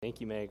Thank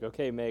you, Meg.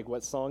 Okay, Meg,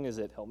 what song is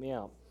it? Help me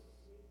out.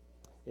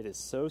 It is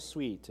so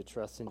sweet to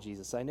trust in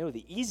Jesus. I know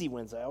the easy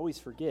ones I always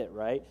forget,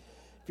 right?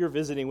 If you're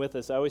visiting with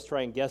us, I always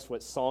try and guess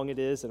what song it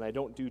is, and I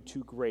don't do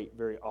too great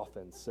very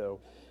often,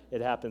 so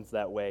it happens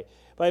that way.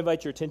 But I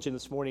invite your attention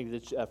this morning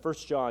to 1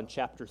 John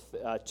chapter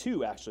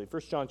 2, actually.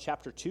 1 John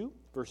chapter 2,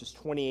 verses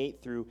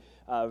 28 through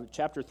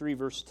chapter 3,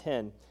 verse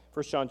 10.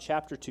 1 John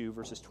chapter 2,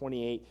 verses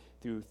 28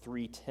 through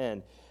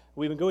 3:10.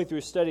 We've been going through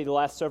a study the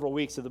last several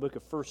weeks of the book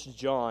of 1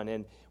 John,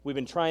 and we've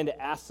been trying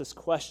to ask this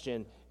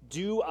question,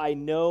 do I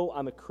know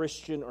I'm a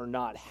Christian or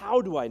not? How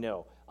do I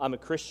know I'm a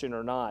Christian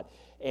or not?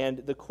 And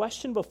the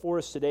question before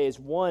us today is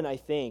one, I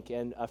think,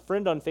 and a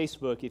friend on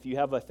Facebook, if you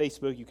have a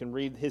Facebook, you can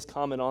read his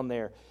comment on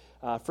there.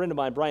 A friend of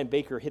mine, Brian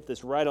Baker, hit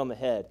this right on the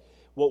head.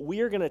 What we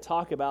are going to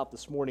talk about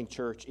this morning,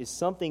 church, is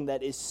something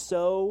that is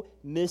so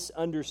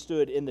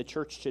misunderstood in the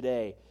church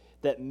today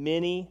that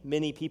many,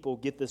 many people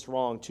get this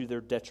wrong to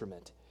their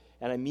detriment.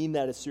 And I mean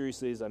that as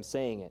seriously as I'm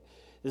saying it.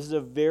 This is a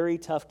very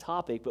tough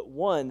topic, but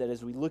one that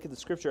as we look at the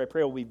Scripture, I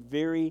pray will be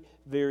very,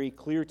 very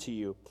clear to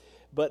you.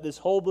 But this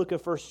whole book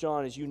of 1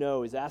 John, as you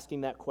know, is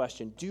asking that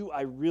question, do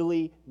I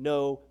really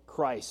know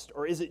Christ?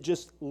 Or is it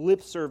just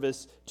lip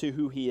service to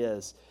who He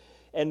is?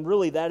 And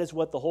really, that is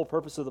what the whole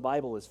purpose of the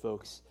Bible is,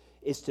 folks,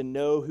 is to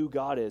know who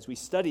God is. We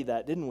studied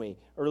that, didn't we,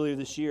 earlier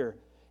this year?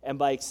 And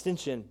by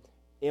extension,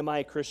 am I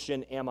a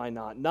Christian? Am I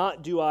not?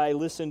 Not do I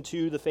listen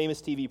to the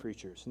famous TV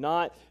preachers.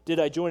 Not did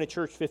I join a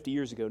church 50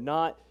 years ago.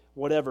 Not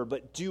whatever.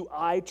 But do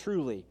I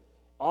truly,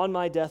 on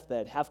my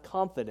deathbed, have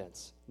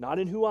confidence, not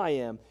in who I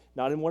am,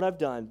 not in what I've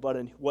done, but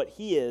in what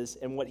He is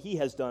and what He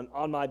has done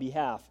on my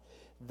behalf?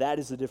 That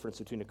is the difference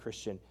between a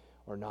Christian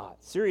or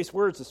not. Serious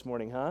words this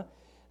morning, huh?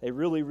 They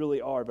really, really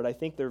are. But I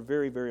think they're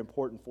very, very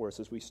important for us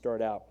as we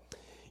start out.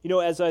 You know,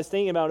 as I was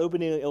thinking about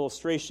opening an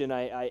illustration,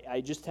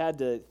 I just had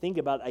to think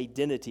about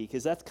identity,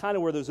 because that's kind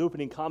of where those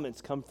opening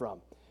comments come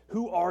from.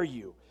 Who are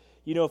you?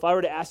 You know, if I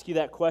were to ask you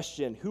that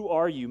question, who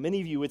are you?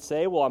 Many of you would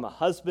say, well, I'm a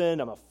husband,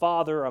 I'm a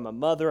father, I'm a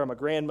mother, I'm a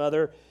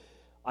grandmother.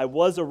 I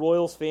was a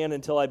Royals fan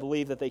until I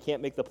believe that they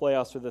can't make the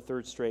playoffs for the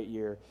third straight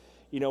year.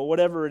 You know,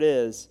 whatever it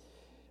is,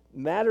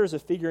 matters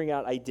of figuring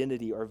out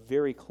identity are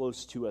very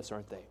close to us,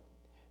 aren't they?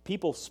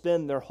 People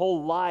spend their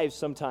whole lives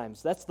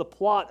sometimes. That's the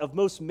plot of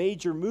most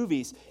major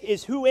movies,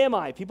 is who am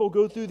I? People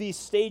go through these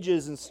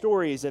stages and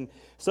stories, and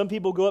some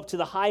people go up to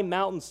the high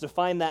mountains to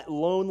find that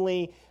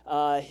lonely,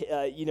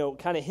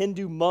 kind of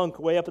Hindu monk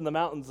way up in the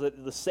mountains,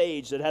 the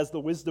sage that has the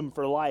wisdom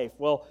for life.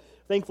 Well,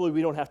 thankfully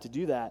we don't have to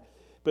do that.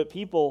 But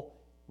people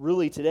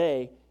really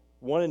today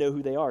want to know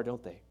who they are,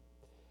 don't they?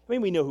 I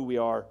mean, we know who we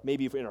are,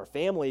 maybe in our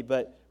family,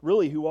 but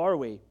really, who are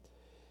we?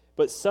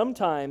 But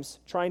sometimes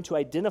trying to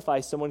identify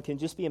someone can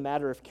just be a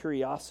matter of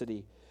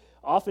curiosity.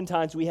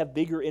 Oftentimes we have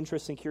bigger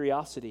interests in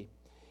curiosity.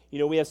 You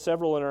know, we have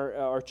several in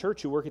our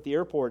church who work at the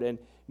airport, and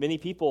many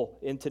people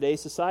in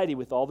today's society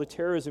with all the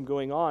terrorism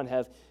going on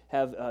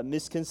have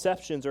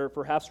misconceptions or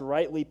perhaps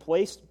rightly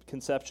placed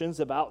conceptions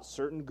about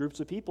certain groups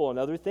of people and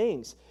other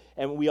things.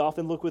 And we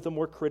often look with a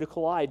more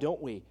critical eye,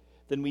 don't we,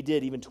 than we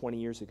did even 20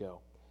 years ago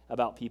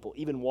about people,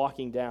 even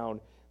walking down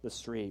the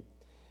street.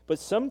 But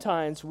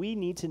sometimes we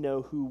need to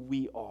know who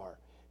we are.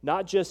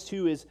 Not just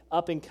who is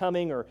up and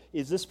coming or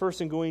is this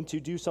person going to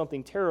do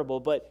something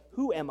terrible, but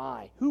who am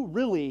I? Who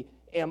really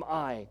am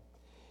I?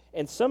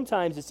 And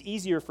sometimes it's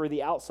easier for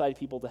the outside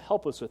people to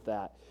help us with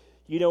that.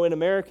 You know, in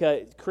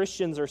America,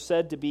 Christians are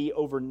said to be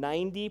over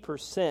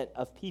 90%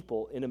 of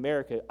people in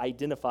America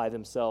identify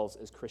themselves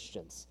as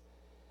Christians.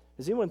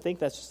 Does anyone think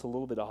that's just a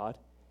little bit odd?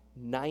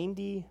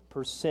 90%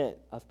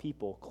 of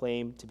people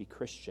claim to be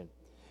Christian.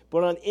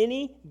 But on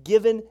any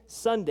given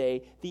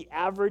Sunday, the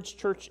average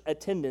church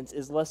attendance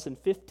is less than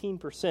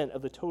 15%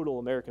 of the total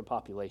American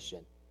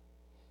population.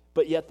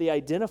 But yet they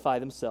identify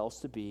themselves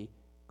to be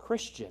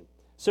Christian.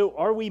 So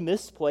are we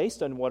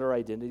misplaced on what our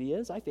identity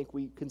is? I think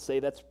we can say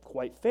that's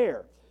quite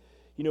fair.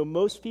 You know,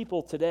 most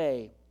people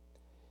today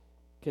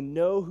can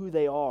know who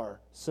they are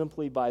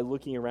simply by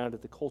looking around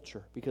at the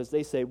culture, because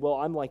they say, well,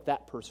 I'm like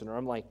that person, or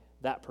I'm like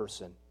that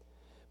person.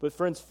 But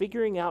friends,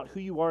 figuring out who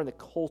you are in the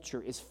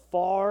culture is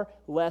far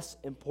less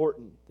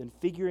important than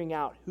figuring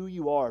out who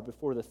you are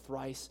before the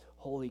thrice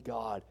holy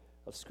God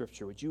of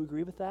Scripture. Would you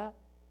agree with that?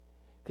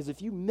 Because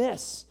if you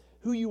miss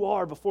who you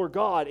are before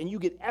God and you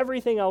get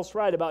everything else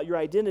right about your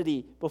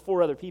identity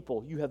before other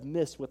people, you have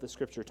missed what the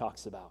Scripture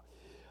talks about.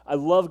 I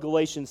love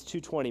Galatians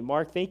 2:20.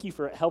 Mark, thank you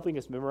for helping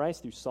us memorize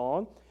through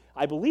song.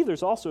 I believe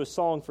there's also a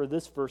song for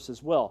this verse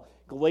as well.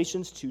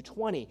 Galatians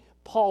 2:20.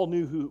 Paul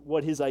knew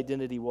what his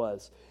identity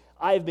was.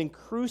 I have been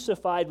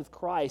crucified with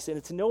Christ, and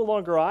it's no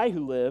longer I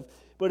who live,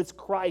 but it's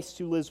Christ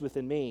who lives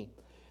within me.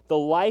 The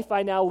life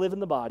I now live in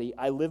the body,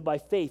 I live by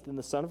faith in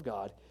the Son of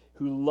God,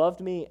 who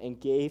loved me and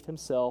gave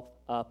Himself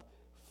up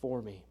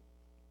for me.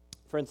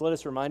 Friends, let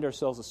us remind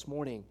ourselves this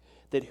morning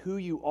that who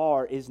you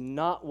are is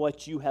not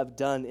what you have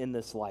done in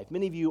this life.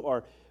 Many of you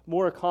are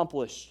more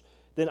accomplished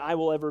than I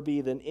will ever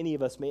be, than any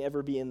of us may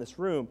ever be in this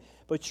room.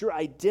 But your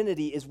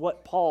identity is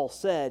what Paul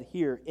said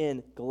here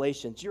in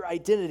Galatians. Your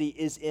identity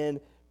is in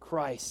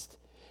Christ.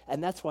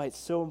 And that's why it's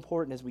so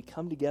important as we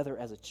come together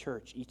as a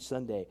church each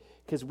Sunday,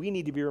 because we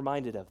need to be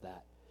reminded of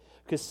that.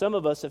 Because some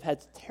of us have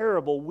had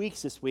terrible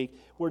weeks this week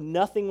where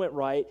nothing went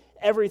right,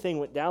 everything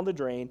went down the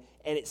drain,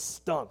 and it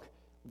stunk.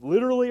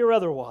 Literally or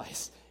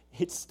otherwise,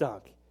 it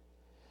stunk.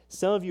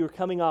 Some of you are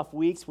coming off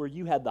weeks where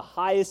you had the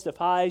highest of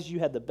highs, you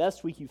had the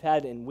best week you've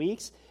had in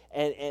weeks,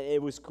 and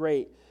it was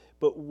great.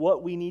 But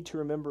what we need to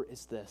remember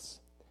is this.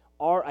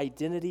 Our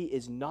identity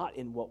is not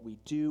in what we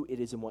do, it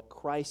is in what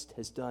Christ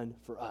has done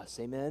for us.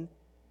 Amen?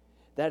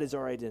 That is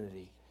our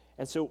identity.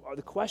 And so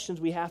the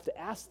questions we have to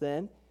ask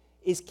then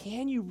is,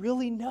 can you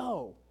really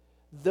know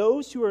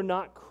those who are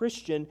not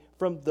Christian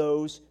from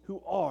those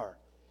who are?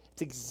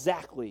 It's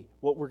exactly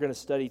what we're going to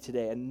study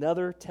today.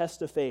 Another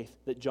test of faith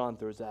that John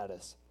throws at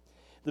us.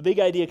 The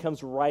big idea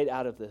comes right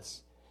out of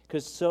this,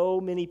 because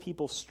so many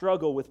people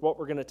struggle with what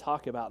we're going to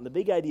talk about. And the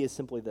big idea is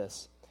simply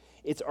this.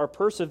 It's our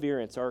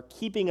perseverance, our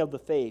keeping of the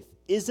faith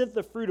isn't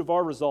the fruit of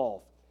our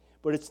resolve,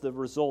 but it's the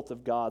result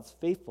of God's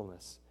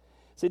faithfulness.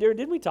 So, Darren,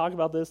 didn't we talk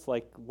about this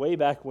like way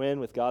back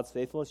when with God's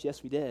faithfulness?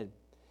 Yes, we did.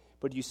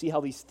 But you see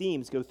how these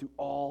themes go through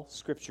all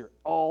Scripture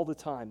all the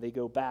time. They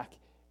go back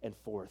and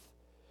forth.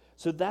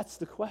 So that's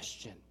the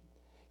question.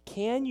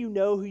 Can you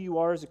know who you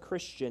are as a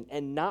Christian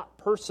and not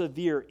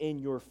persevere in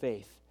your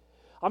faith?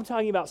 I'm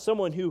talking about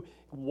someone who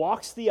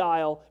walks the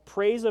aisle,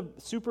 prays a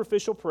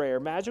superficial prayer,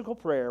 magical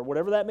prayer,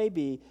 whatever that may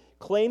be,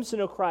 claims to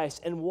know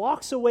Christ, and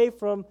walks away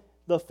from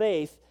the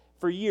faith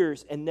for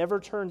years and never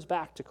turns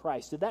back to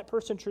Christ. Did that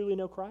person truly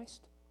know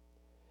Christ?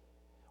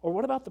 Or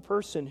what about the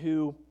person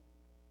who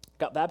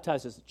got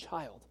baptized as a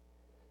child,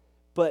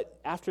 but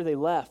after they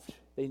left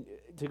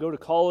to go to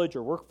college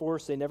or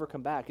workforce, they never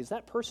come back? Is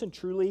that person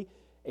truly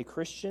a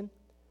Christian?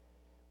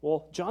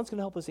 Well, John's going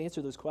to help us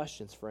answer those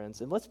questions,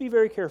 friends. And let's be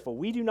very careful.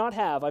 We do not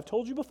have, I've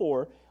told you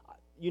before,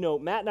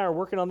 Matt and I are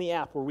working on the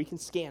app where we can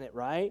scan it,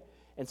 right?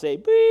 And say,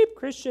 beep,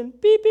 Christian,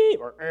 beep, beep,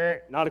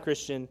 or not a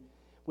Christian.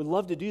 We'd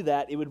love to do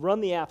that. It would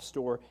run the app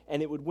store,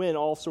 and it would win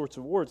all sorts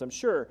of awards, I'm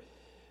sure.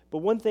 But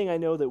one thing I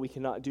know that we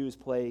cannot do is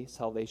play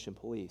salvation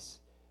police.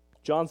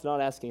 John's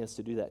not asking us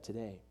to do that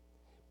today.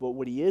 But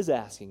what he is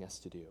asking us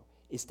to do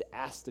is to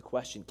ask the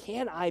question,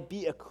 can I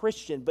be a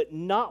Christian but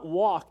not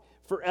walk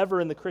forever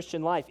in the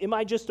Christian life? Am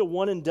I just a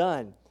one and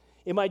done?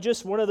 Am I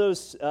just one of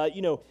those,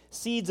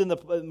 seeds in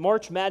the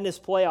March Madness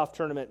playoff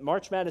tournament,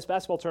 March Madness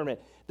basketball tournament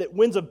that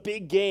wins a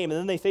big game and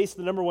then they face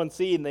the number one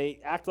seed and they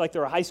act like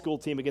they're a high school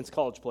team against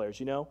college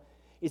players,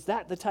 Is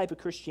that the type of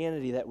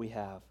Christianity that we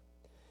have?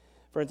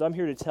 Friends, I'm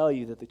here to tell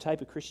you that the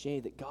type of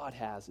Christianity that God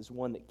has is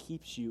one that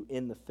keeps you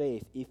in the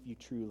faith if you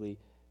truly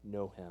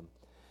know Him.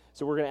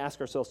 So we're going to ask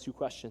ourselves two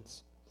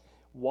questions.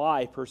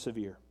 Why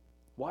persevere?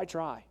 Why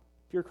try?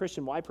 If you're a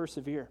Christian, why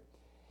persevere?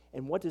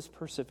 And what does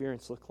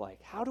perseverance look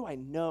like? How do I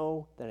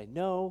know that I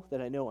know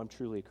that I know I'm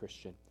truly a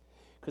Christian?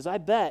 Because I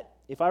bet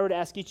if I were to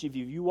ask each of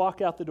you, you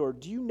walk out the door,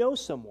 do you know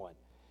someone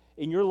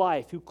in your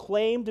life who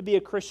claimed to be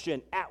a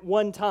Christian at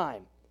one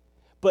time,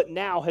 but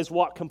now has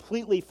walked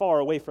completely far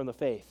away from the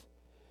faith?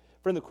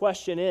 Friend, the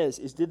question is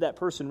did that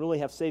person really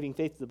have saving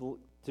faith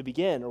to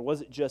begin, or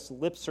was it just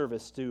lip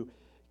service to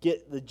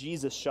get the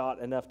Jesus shot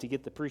enough to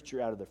get the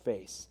preacher out of their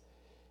face?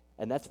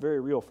 And that's very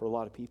real for a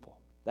lot of people.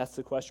 That's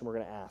the question we're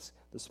going to ask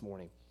this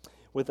morning.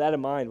 With that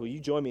in mind, will you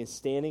join me in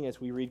standing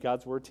as we read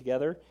God's Word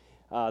together?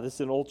 This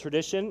is an old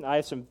tradition. I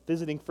have some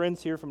visiting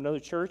friends here from another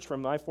church,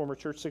 from my former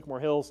church,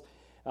 Sycamore Hills.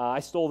 I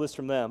stole this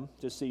from them,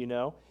 just so you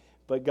know.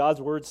 But God's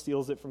Word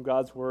steals it from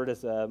God's Word,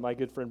 as my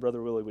good friend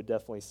Brother Willie would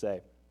definitely say.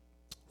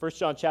 1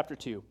 John chapter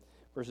 2,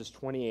 verses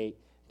 28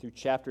 through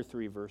chapter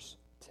 3, verse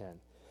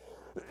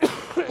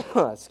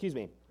 10. Excuse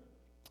me.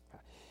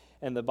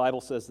 And the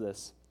Bible says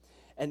this,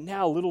 "And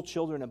now, little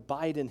children,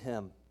 abide in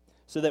Him,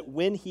 so that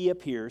when He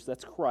appears,"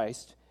 that's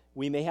Christ,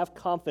 "we may have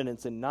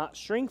confidence and not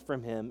shrink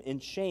from Him in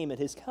shame at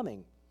His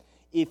coming.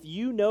 If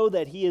you know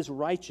that He is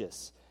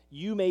righteous,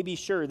 you may be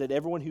sure that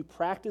everyone who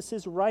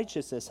practices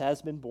righteousness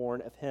has been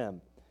born of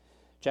Him."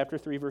 Chapter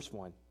 3, verse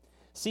 1.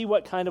 "See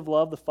what kind of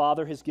love the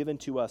Father has given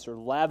to us, or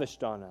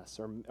lavished on us,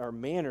 or our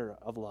manner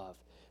of love,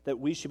 that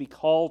we should be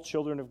called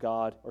children of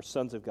God, or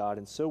sons of God,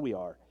 and so we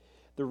are.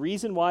 The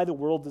reason why the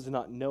world does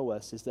not know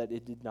us is that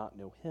it did not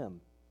know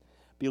Him.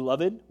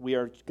 Beloved, we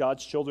are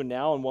God's children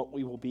now, and what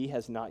we will be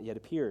has not yet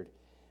appeared.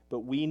 But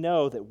we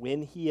know that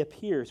when He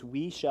appears,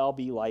 we shall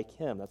be like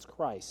Him," that's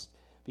Christ,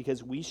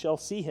 "because we shall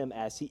see Him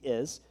as He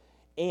is,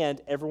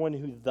 and everyone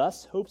who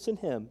thus hopes in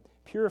Him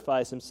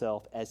purifies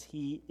himself as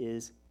He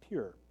is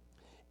pure.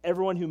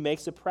 Everyone who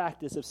makes a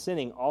practice of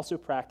sinning also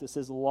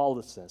practices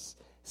lawlessness.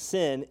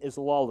 Sin is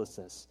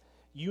lawlessness.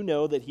 You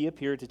know that He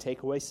appeared to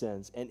take away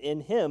sins, and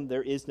in Him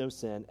there is no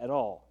sin at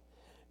all.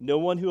 No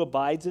one who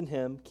abides in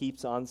Him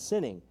keeps on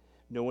sinning.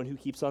 No one who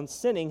keeps on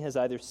sinning has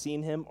either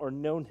seen Him or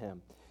known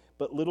Him.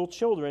 But little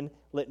children,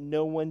 let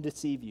no one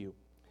deceive you.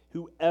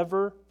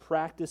 Whoever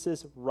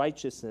practices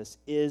righteousness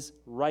is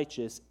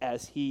righteous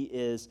as He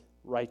is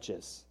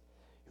righteous.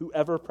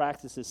 Whoever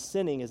practices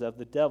sinning is of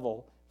the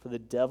devil, for the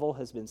devil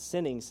has been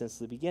sinning since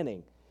the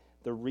beginning.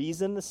 The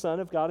reason the Son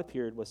of God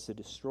appeared was to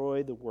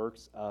destroy the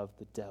works of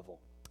the devil."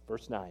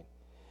 Verse 9.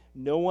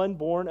 No one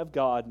born of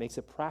God makes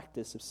a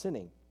practice of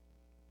sinning,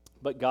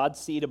 but God's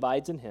seed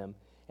abides in him,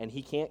 and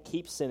he can't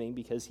keep sinning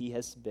because he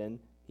has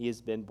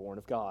been born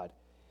of God.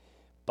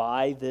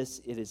 By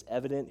this it is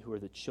evident who are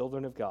the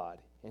children of God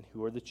and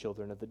who are the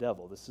children of the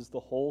devil. This is the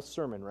whole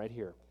sermon right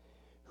here.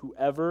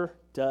 Whoever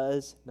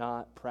does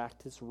not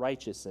practice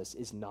righteousness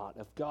is not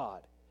of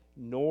God,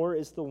 nor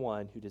is the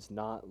one who does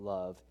not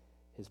love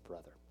his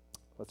brother.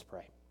 Let's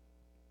pray.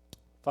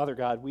 Father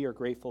God, we are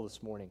grateful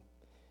this morning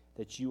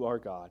that you are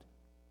God,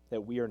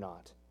 that we are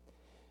not.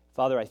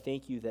 Father, I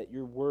thank you that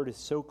your word is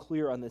so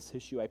clear on this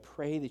issue. I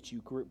pray that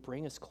you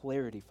bring us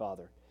clarity,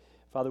 Father.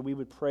 Father, we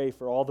would pray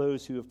for all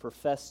those who have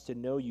professed to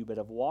know you but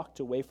have walked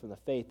away from the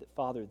faith, that,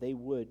 Father, they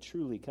would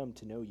truly come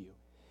to know you.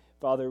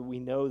 Father, we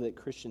know that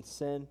Christians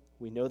sin.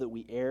 We know that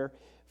we err.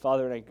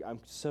 Father, and I'm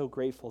so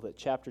grateful that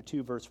chapter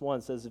 2, verse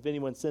 1 says, if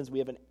anyone sins, we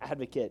have an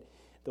advocate,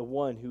 the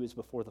one who is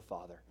before the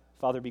Father.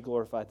 Father, be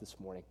glorified this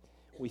morning.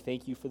 We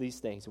thank you for these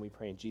things, and we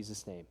pray in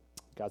Jesus' name.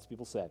 God's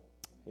people said,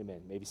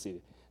 amen. May be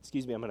seated.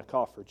 Excuse me, I'm going to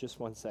cough for just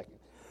 1 second.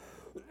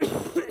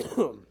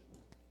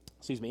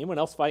 Excuse me. Anyone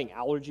else fighting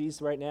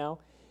allergies right now?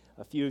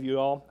 A few of you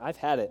all. I've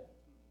had it.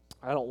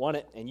 I don't want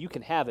it, and you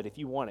can have it if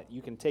you want it.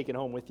 You can take it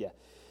home with you.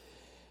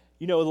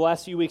 You know, the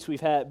last few weeks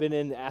we've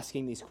been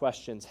asking these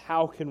questions.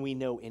 How can we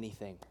know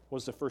anything?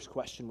 Was the first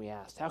question we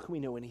asked. How can we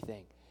know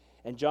anything?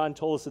 And John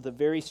told us at the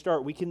very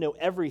start, we can know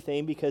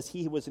everything because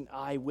he was an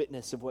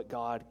eyewitness of what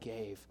God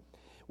gave.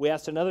 We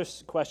asked another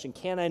question,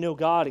 can I know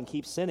God and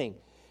keep sinning?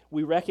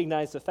 We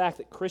recognize the fact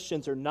that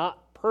Christians are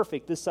not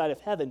perfect this side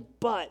of heaven,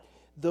 but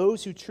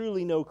those who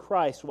truly know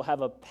Christ will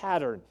have a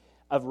pattern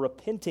of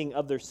repenting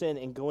of their sin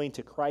and going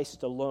to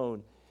Christ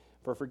alone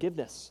for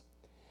forgiveness.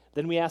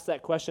 Then we asked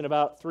that question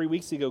about 3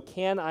 weeks ago,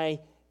 can I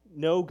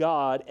know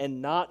God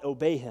and not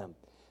obey him?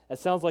 That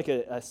sounds like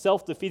a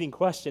self-defeating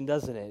question,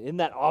 doesn't it? Isn't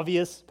that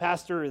obvious,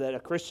 Pastor, that a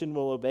Christian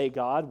will obey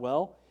God?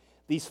 Well,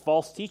 these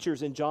false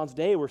teachers in John's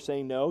day were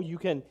saying, no, you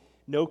can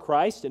know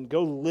Christ and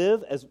go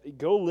live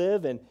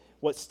and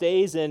what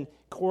stays in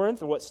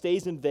Corinth or what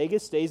stays in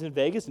Vegas stays in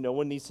Vegas. No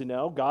one needs to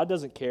know. God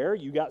doesn't care.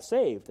 You got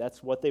saved.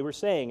 That's what they were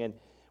saying. And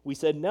we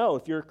said, no,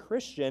 if you're a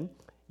Christian,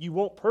 you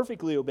won't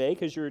perfectly obey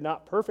because you're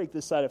not perfect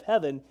this side of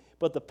heaven,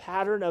 but the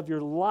pattern of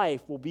your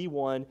life will be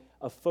one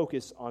of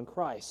focus on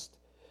Christ.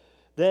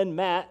 Then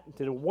Matt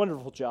did a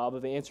wonderful job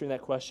of answering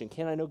that question,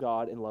 can I know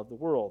God and love the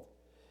world?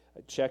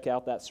 Check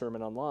out that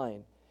sermon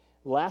online.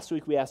 Last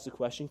week we asked the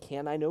question,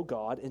 can I know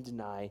God and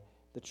deny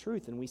the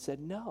truth? And we said,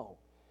 no.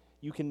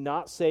 You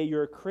cannot say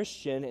you're a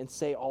Christian and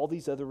say all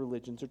these other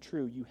religions are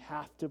true. You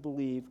have to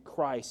believe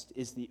Christ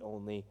is the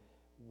only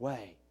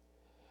way.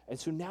 And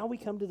so now we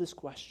come to this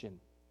question.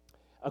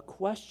 A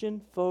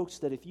question, folks,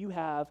 that if you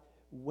have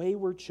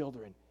wayward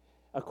children,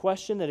 a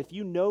question that if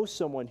you know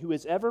someone who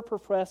has ever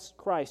professed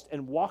Christ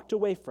and walked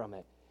away from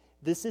it,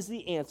 this is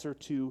the answer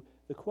to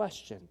the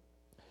question.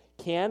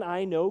 Can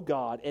I know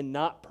God and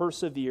not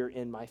persevere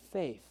in my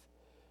faith?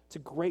 It's a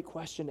great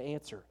question to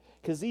answer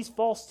because these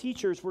false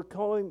teachers were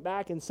going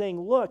back and saying,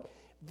 look,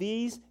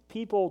 these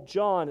people,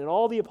 John and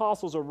all the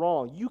apostles, are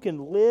wrong. You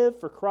can live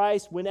for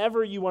Christ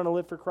whenever you want to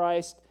live for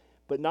Christ,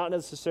 but not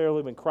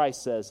necessarily when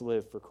Christ says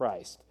live for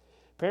Christ.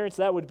 Parents,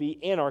 that would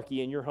be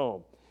anarchy in your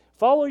home.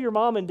 Follow your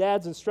mom and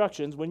dad's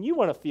instructions when you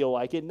want to feel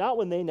like it, not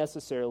when they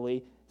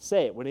necessarily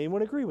say it. Would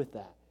anyone agree with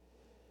that?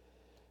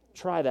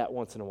 Try that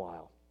once in a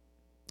while.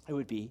 It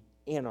would be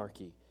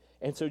anarchy.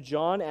 And so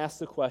John asked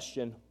the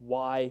question,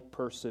 why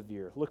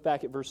persevere? Look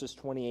back at verses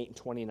 28 and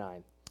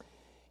 29.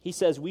 He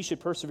says we should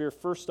persevere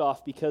first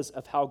off because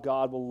of how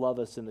God will love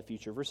us in the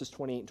future. Verses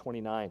 28 and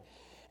 29.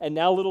 And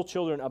now, little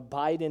children,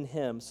 abide in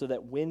him so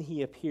that when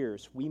he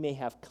appears, we may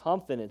have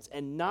confidence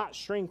and not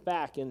shrink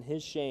back in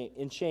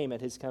shame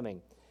at his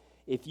coming.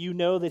 If you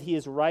know that he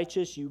is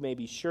righteous, you may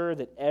be sure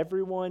that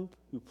everyone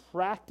who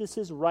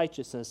practices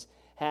righteousness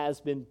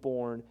has been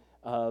born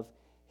of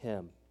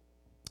him.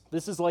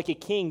 This is like a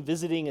king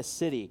visiting a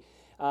city.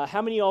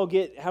 How many of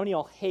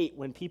y'all hate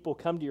when people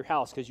come to your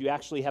house because you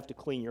actually have to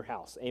clean your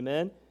house?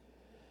 Amen?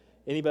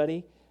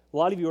 Anybody? A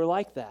lot of you are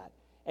like that.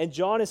 And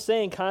John is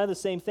saying kind of the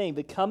same thing.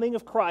 The coming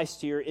of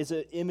Christ here is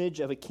an image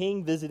of a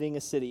king visiting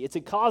a city. It's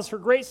a cause for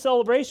great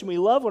celebration. We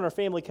love when our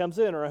family comes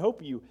in, or I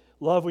hope you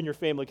love when your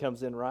family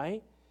comes in,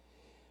 right?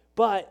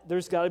 But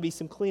there's got to be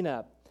some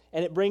cleanup.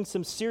 And it brings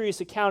some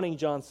serious accounting,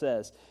 John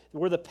says,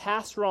 where the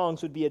past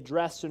wrongs would be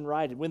addressed and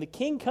righted. When the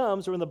king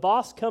comes or when the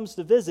boss comes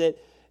to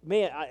visit,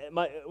 man,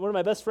 one of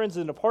my best friends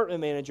is an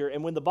apartment manager,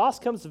 and when the boss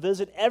comes to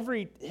visit,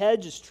 every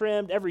hedge is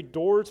trimmed, every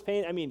door is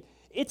painted. I mean,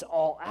 it's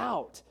all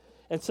out.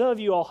 And some of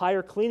you all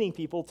hire cleaning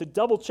people to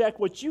double check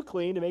what you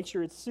clean to make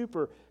sure it's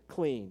super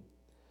clean.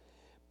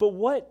 But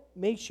what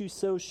makes you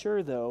so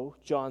sure, though,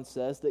 John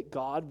says, that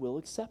God will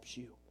accept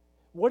you?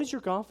 What is your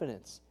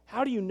confidence?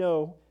 How do you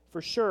know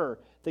for sure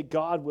that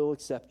God will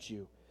accept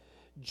you?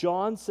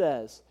 John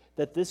says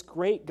that this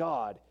great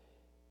God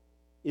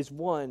is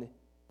one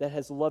that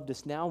has loved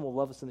us now and will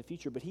love us in the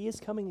future, but he is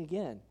coming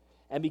again.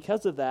 And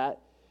because of that,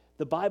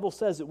 the Bible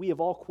says that we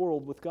have all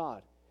quarreled with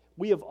God.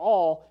 We have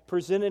all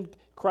presented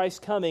Christ's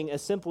coming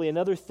as simply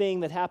another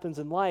thing that happens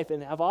in life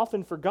and have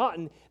often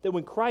forgotten that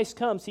when Christ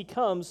comes, he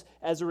comes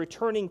as a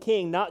returning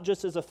king, not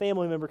just as a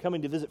family member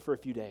coming to visit for a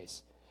few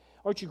days.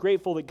 Aren't you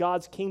grateful that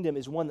God's kingdom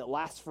is one that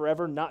lasts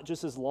forever, not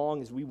just as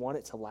long as we want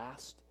it to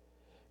last?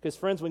 Because,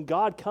 friends, when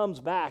God comes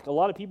back, a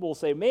lot of people will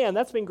say, man,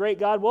 that's been great,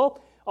 God.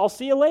 Well, I'll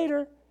see you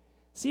later.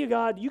 See you,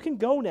 God. You can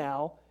go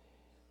now.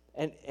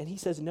 And he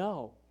says,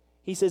 no.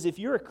 He says, if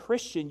you're a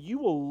Christian, you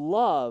will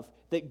love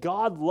that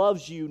God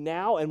loves you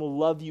now and will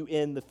love you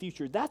in the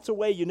future. That's a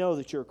way you know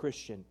that you're a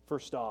Christian,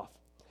 first off.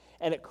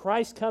 And at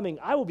Christ's coming,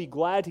 I will be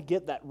glad to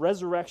get that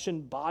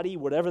resurrection body,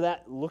 whatever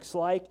that looks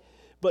like,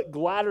 but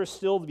gladder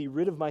still to be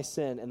rid of my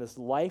sin and this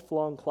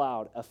lifelong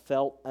cloud of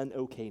felt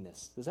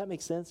unokayness. Does that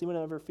make sense?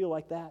 Anyone ever feel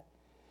like that?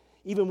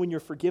 Even when you're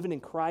forgiven in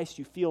Christ,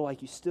 you feel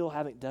like you still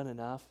haven't done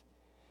enough.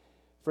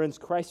 Friends,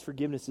 Christ's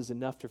forgiveness is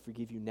enough to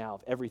forgive you now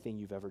of everything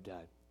you've ever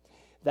done.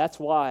 That's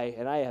why,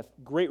 and I have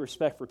great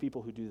respect for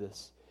people who do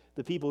this,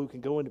 the people who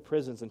can go into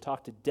prisons and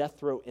talk to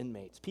death row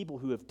inmates, people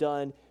who have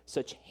done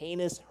such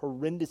heinous,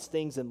 horrendous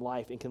things in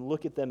life and can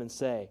look at them and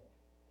say,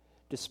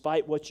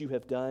 despite what you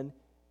have done,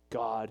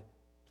 God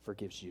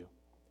forgives you.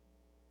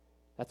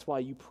 That's why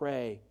you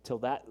pray till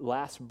that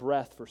last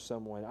breath for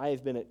someone. I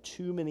have been at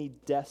too many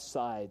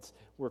deathsides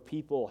where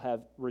people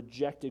have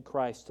rejected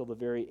Christ till the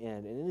very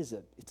end, and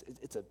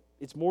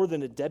it's more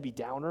than a Debbie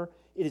Downer.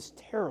 It is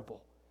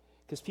terrible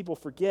because people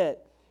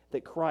forget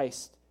that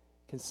Christ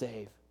can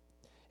save.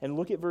 And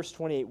look at verse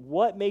 28.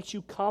 What makes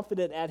you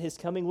confident at his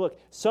coming? Look,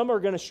 some are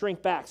going to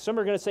shrink back. Some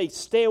are going to say,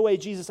 stay away,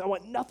 Jesus. I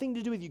want nothing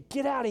to do with you.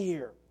 Get out of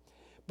here.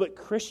 But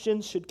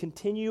Christians should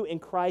continue in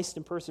Christ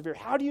and persevere.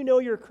 How do you know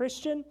you're a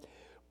Christian?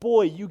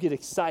 Boy, you get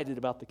excited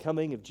about the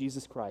coming of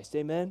Jesus Christ.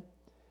 Amen?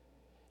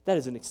 That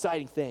is an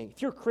exciting thing.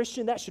 If you're a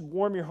Christian, that should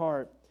warm your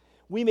heart.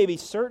 We may be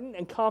certain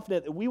and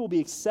confident that we will be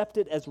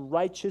accepted as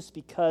righteous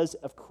because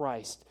of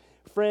Christ.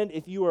 Friend,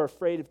 if you are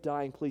afraid of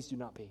dying, please do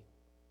not be.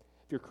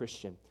 If you're a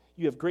Christian,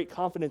 you have great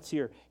confidence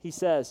here. He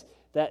says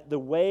that the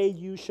way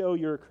you show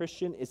you're a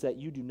Christian is that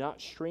you do not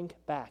shrink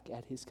back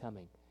at his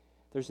coming.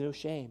 There's no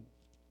shame.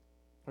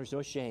 There's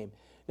no shame.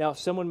 Now,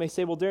 someone may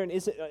say, well, Darren,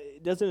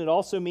 doesn't it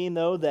also mean,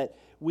 though, that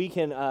we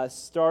can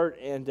start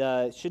and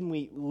shouldn't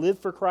we live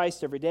for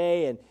Christ every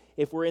day? And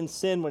if we're in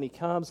sin when he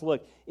comes,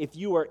 look, if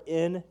you are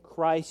in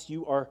Christ,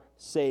 you are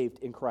saved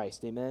in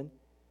Christ. Amen?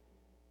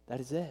 That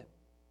is it.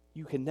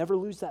 You can never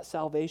lose that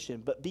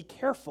salvation, but be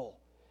careful.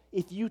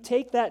 If you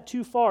take that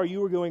too far,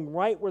 you are going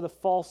right where the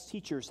false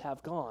teachers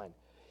have gone.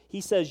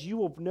 He says you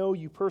will know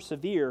you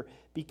persevere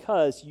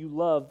because you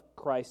love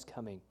Christ's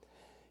coming.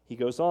 He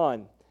goes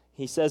on.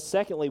 He says,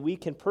 secondly, we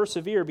can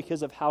persevere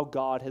because of how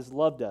God has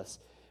loved us.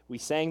 We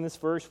sang this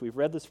verse, we've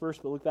read this verse,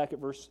 but look back at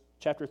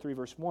chapter 3,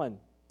 verse 1.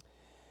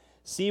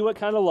 See what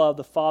kind of love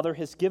the Father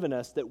has given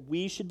us that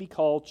we should be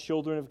called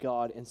children of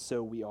God, and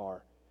so we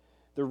are.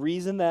 The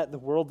reason that the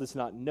world does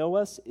not know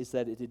us is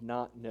that it did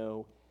not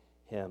know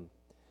him.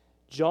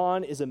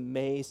 John is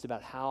amazed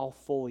about how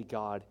fully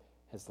God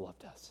has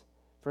loved us.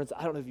 Friends,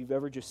 I don't know if you've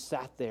ever just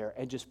sat there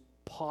and just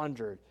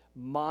pondered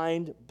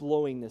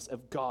mind-blowingness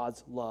of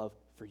God's love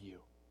for you.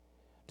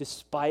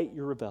 Despite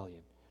your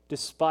rebellion,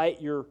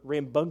 despite your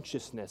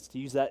rambunctiousness, to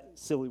use that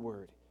silly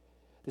word,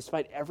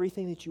 despite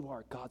everything that you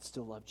are, God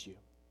still loved you.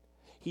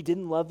 He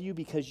didn't love you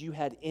because you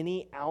had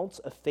any ounce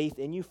of faith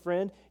in you,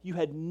 friend. You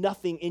had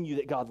nothing in you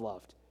that God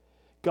loved.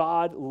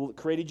 God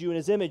created you in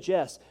his image,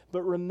 yes,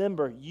 but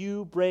remember,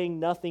 you bring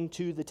nothing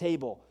to the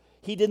table.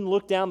 He didn't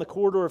look down the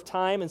corridor of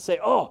time and say,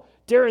 oh,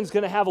 Darren's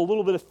going to have a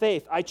little bit of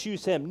faith. I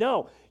choose him.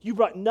 No, you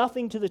brought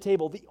nothing to the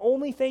table. The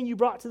only thing you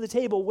brought to the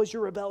table was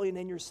your rebellion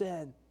and your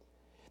sin.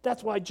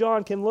 That's why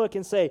John can look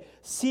and say,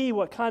 see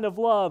what kind of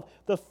love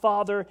the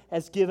Father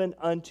has given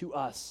unto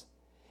us.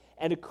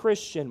 And a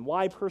Christian,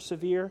 why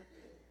persevere?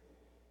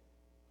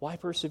 Why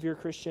persevere,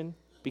 Christian?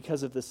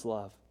 Because of this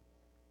love.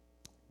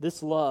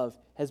 This love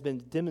has been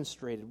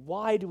demonstrated.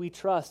 Why do we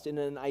trust in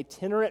an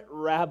itinerant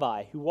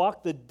rabbi who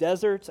walked the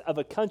deserts of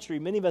a country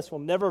many of us will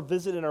never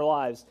visit in our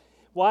lives?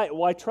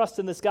 Why trust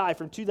in this guy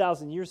from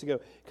 2,000 years ago?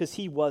 Because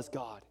he was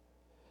God.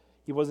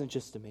 He wasn't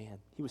just a man.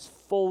 He was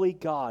fully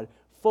God,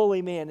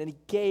 fully man, and he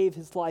gave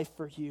his life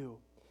for you.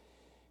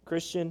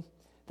 Christian,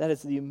 that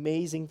is the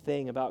amazing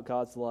thing about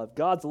God's love.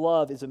 God's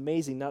love is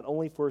amazing not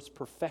only for its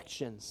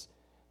perfections,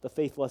 the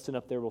faith lesson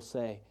up there will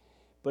say,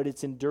 but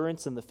its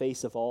endurance in the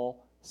face of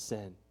all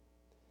sin.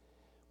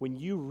 When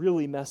you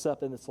really mess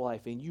up in this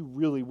life, and you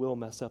really will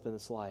mess up in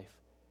this life,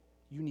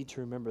 you need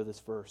to remember this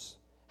verse.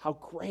 How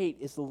great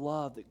is the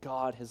love that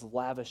God has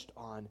lavished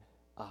on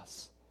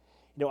us.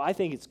 You know, I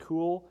think it's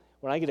cool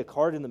when I get a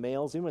card in the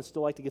mail. Does anyone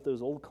still like to get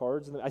those old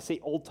cards? I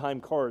say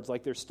old-time cards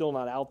like they're still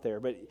not out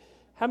there, but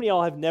how many of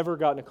y'all have never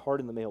gotten a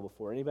card in the mail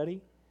before?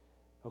 Anybody?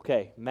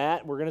 Okay,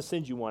 Matt, we're going to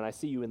send you one. I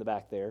see you in the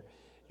back there.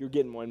 You're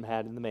getting one,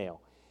 Matt, in the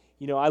mail.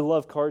 You know, I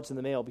love cards in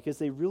the mail because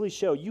they really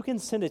show. You can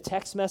send a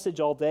text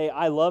message all day.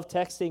 I love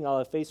texting. I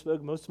love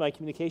Facebook. Most of my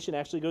communication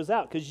actually goes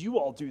out because you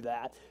all do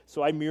that.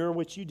 So I mirror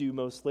what you do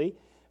mostly.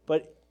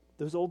 But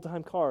those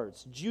old-time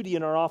cards. Judy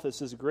in our office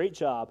does a great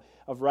job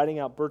of writing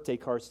out birthday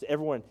cards to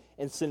everyone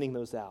and sending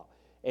those out.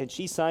 And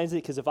she signs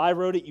it because if I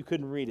wrote it, you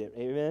couldn't read it.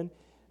 Amen?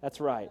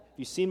 That's right. If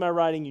you've seen my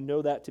writing, you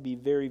know that to be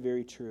very,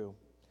 very true.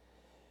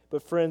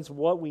 But friends,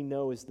 what we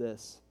know is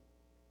this.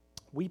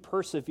 We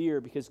persevere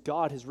because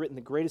God has written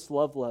the greatest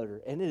love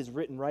letter, and it is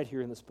written right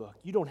here in this book.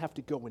 You don't have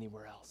to go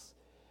anywhere else.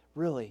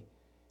 Really,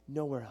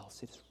 nowhere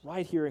else. It's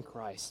right here in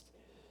Christ.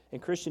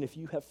 And Christian, if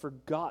you have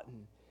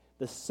forgotten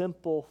the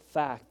simple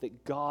fact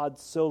that God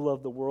so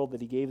loved the world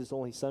that he gave his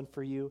only son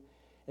for you,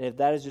 and if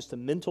that is just a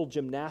mental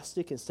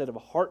gymnastic instead of a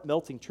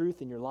heart-melting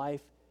truth in your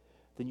life,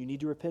 then you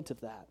need to repent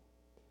of that.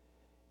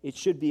 It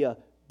should be a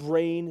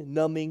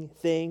brain-numbing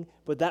thing,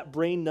 but that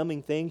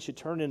brain-numbing thing should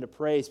turn into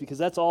praise, because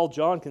that's all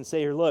John can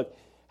say here. Look,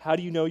 how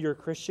do you know you're a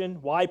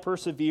Christian? Why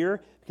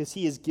persevere? Because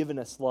he has given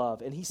us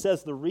love. And he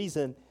says the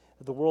reason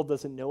that the world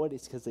doesn't know it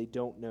is because they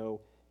don't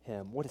know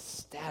him. What a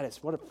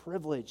status, what a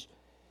privilege.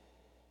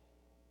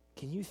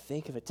 Can you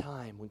think of a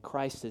time when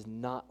Christ has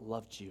not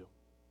loved you?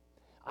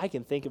 I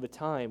can think of a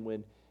time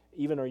when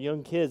even our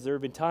young kids, there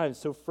have been times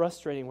so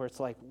frustrating where it's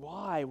like,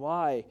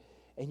 why?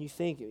 And you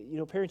think,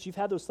 parents, you've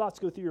had those thoughts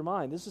go through your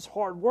mind. This is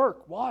hard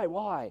work.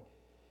 Why?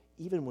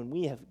 Even when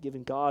we have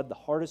given God the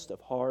hardest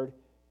of hard,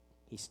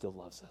 he still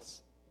loves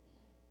us.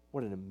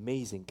 What an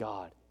amazing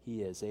God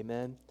he is.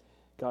 Amen?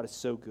 God is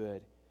so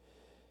good.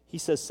 He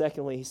says,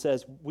 secondly,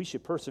 we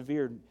should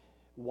persevere.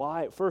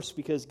 Why? First,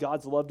 because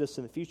God's loved us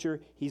in the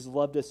future. He's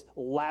loved us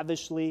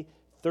lavishly.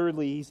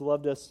 Thirdly, he's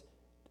loved us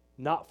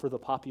not for the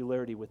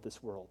popularity with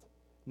this world.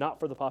 Not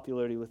for the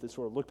popularity with this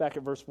world. Look back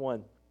at verse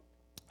 1.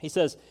 He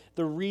says,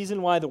 the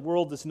reason why the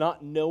world does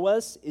not know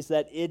us is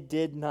that it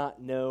did not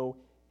know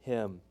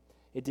him.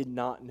 It did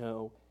not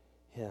know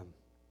him.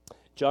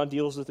 John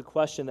deals with the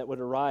question that would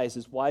arise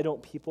is, why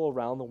don't people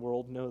around the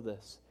world know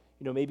this?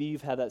 Maybe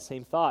you've had that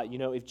same thought.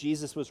 If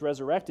Jesus was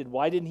resurrected,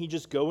 why didn't he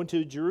just go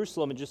into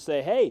Jerusalem and just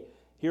say, hey,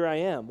 here I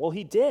am? Well,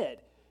 he did,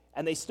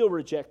 and they still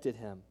rejected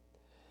him.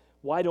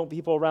 Why don't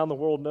people around the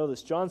world know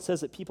this? John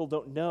says that people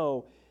don't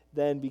know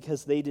then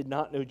because they did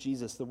not know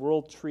Jesus. The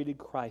world treated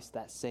Christ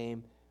that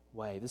same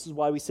way. This is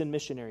why we send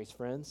missionaries,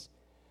 friends.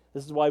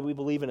 This is why we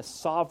believe in a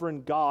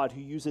sovereign God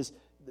who uses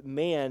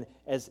man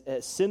as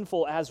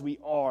sinful as we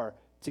are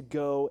to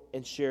go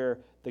and share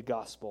the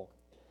gospel.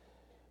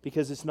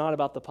 Because it's not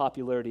about the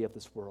popularity of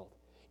this world.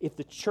 If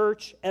the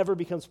church ever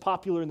becomes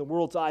popular in the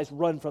world's eyes,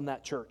 run from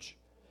that church.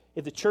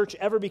 If the church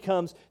ever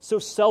becomes so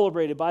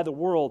celebrated by the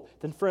world,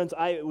 then friends,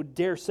 I would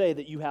dare say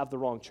that you have the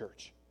wrong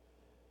church.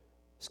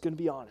 Just going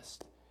to be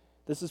honest.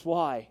 This is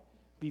why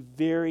be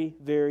very,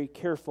 very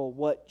careful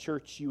what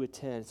church you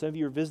attend. Some of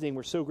you are visiting.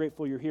 We're so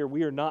grateful you're here.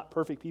 We are not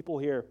perfect people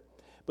here.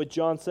 But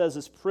John says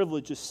this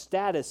privilege, this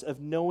status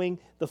of knowing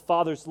the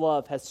Father's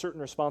love has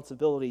certain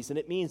responsibilities, and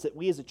it means that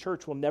we as a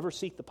church will never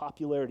seek the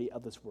popularity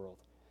of this world.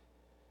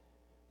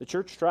 The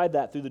church tried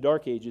that through the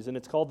Dark Ages, and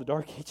it's called the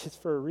Dark Ages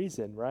for a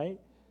reason, right?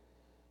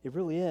 It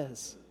really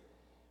is.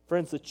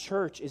 Friends, the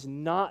church is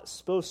not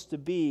supposed to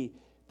be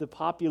the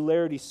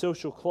popularity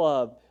social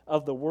club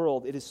of the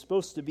world. It is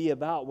supposed to be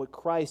about what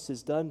Christ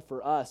has done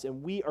for us,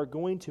 and we are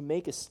going to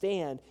make a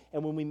stand,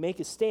 and when we make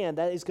a stand,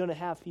 that is going to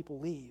have people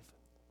leave.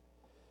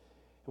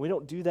 And we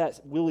don't do that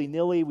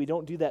willy-nilly. We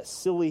don't do that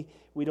silly.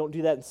 We don't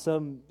do that in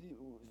some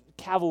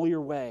cavalier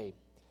way.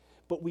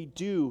 But we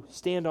do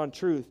stand on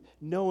truth,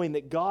 knowing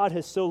that God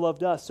has so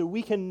loved us, so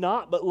we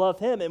cannot but love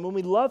him. And when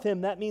we love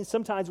him, that means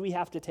sometimes we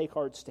have to take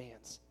hard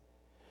stands.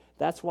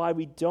 That's why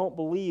we don't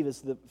believe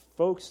as the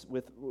folks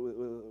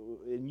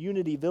in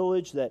Unity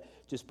Village that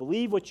just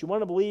believe what you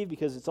want to believe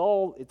because it's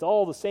all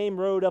the same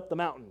road up the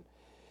mountain.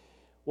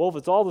 Well, if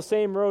it's all the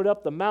same road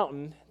up the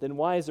mountain, then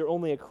why is there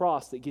only a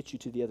cross that gets you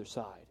to the other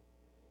side?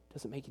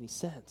 Doesn't make any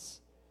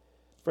sense.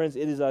 Friends,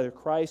 it is either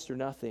Christ or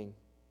nothing.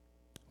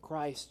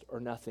 Christ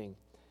or nothing.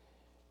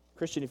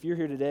 Christian, if you're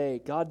here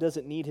today, God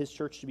doesn't need his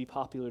church to be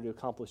popular to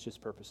accomplish his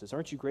purposes.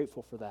 Aren't you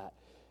grateful for that?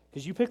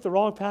 Because you picked the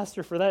wrong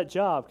pastor for that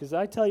job. Because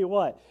I tell you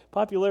what,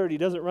 popularity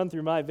doesn't run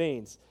through my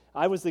veins.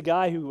 I was the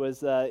guy who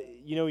was,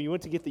 you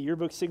went to get the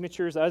yearbook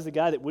signatures. I was the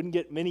guy that wouldn't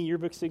get many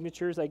yearbook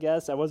signatures, I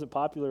guess. I wasn't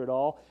popular at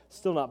all.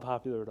 Still not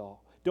popular at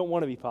all. Don't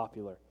want to be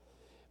popular.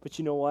 But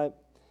you know what?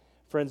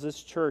 Friends,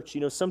 this church,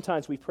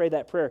 sometimes we pray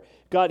that prayer.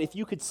 God, if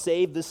you could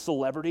save this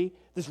celebrity,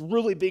 this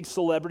really big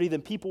celebrity,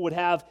 then people would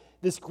have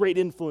this great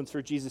influence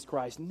for Jesus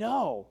Christ.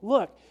 No,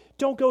 look,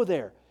 don't go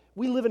there.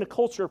 We live in a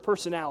culture of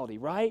personality,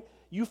 right?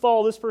 You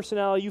follow this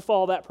personality, you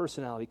follow that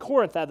personality.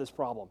 Corinth had this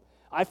problem.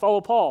 I follow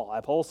Paul,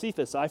 I follow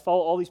Cephas, I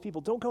follow all these people.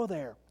 Don't go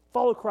there.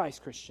 Follow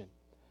Christ, Christian.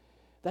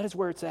 That is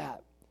where it's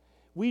at.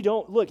 We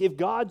don't, look, if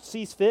God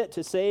sees fit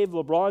to save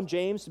LeBron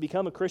James to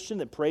become a Christian,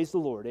 then praise the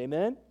Lord.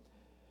 Amen?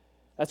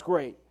 That's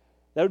great.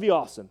 That would be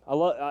awesome.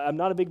 I'm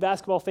not a big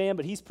basketball fan,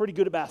 but he's pretty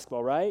good at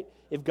basketball, right?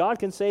 If God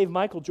can save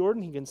Michael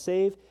Jordan, he can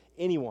save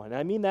anyone. And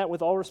I mean that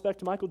with all respect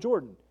to Michael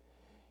Jordan.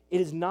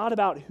 It is not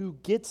about who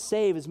gets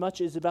saved as much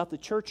as about the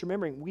church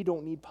remembering we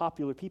don't need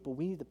popular people.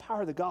 We need the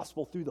power of the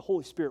gospel through the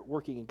Holy Spirit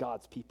working in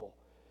God's people.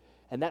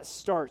 And that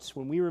starts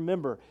when we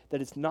remember that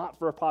it's not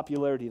for our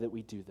popularity that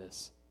we do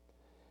this.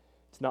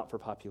 It's not for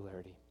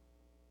popularity.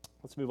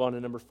 Let's move on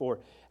to number 4.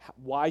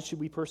 Why should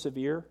we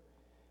persevere?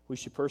 We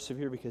should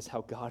persevere because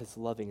how God is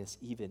loving us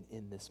even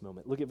in this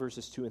moment. Look at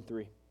verses 2 and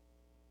 3.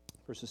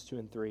 Verses 2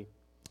 and 3.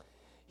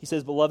 He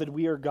says, "Beloved,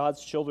 we are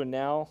God's children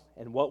now,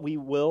 and what we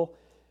will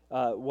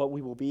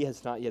be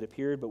has not yet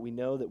appeared, but we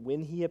know that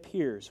when he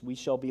appears, we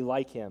shall be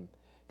like him,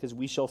 because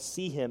we shall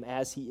see him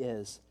as he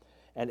is.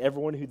 And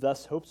everyone who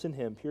thus hopes in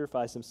him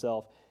purifies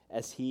himself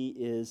as he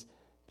is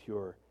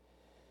pure."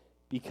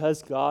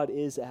 Because God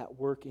is at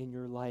work in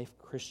your life,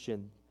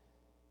 Christian,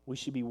 we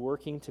should be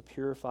working to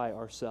purify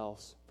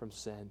ourselves from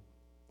sin.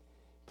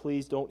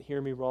 Please don't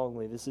hear me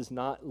wrongly. This is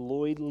not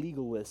Lloyd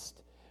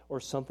legalist or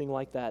something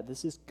like that.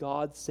 This is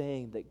God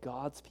saying that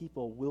God's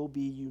people will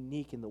be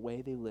unique in the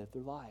way they live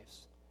their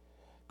lives.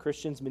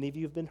 Christians, many of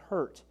you have been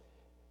hurt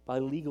by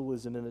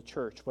legalism in the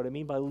church. What I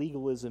mean by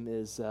legalism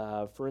is,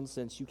 for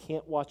instance, you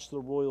can't watch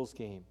the Royals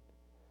game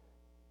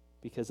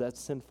because that's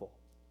sinful.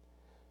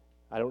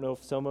 I don't know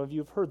if some of you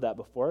have heard that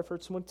before. I've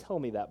heard someone tell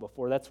me that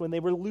before. That's when they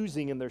were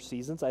losing in their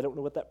seasons. I don't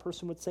know what that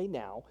person would say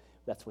now.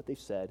 That's what they've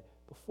said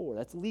before.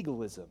 That's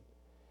legalism.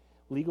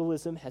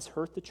 Legalism has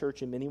hurt the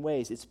church in many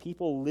ways. It's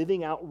people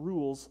living out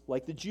rules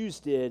like the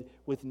Jews did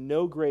with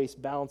no grace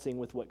balancing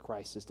with what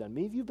Christ has done.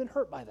 Many of you have been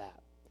hurt by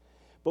that.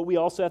 But we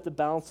also have to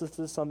balance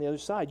this on the other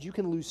side. You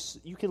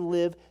can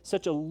live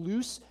such a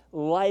loose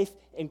life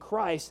in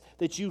Christ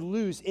that you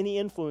lose any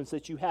influence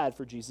that you had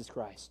for Jesus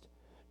Christ.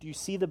 Do you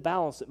see the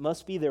balance that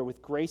must be there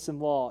with grace and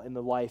law in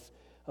the life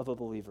of a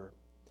believer?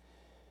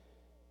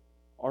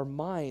 Our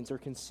minds are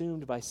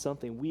consumed by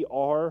something. We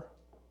are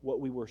what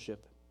we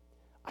worship.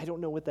 I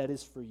don't know what that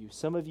is for you.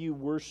 Some of you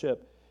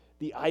worship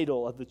the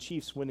idol of the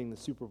Chiefs winning the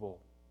Super Bowl.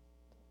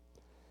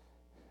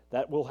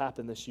 That will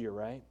happen this year,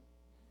 right?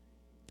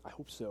 I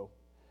hope so.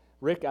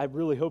 Rick, I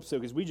really hope so,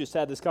 because we just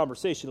had this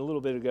conversation a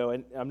little bit ago,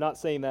 and I'm not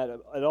saying that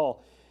at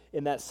all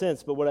in that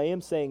sense, but what I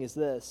am saying is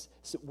this.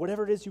 So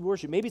whatever it is you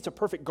worship, maybe it's a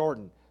perfect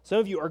garden. Some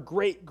of you are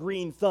great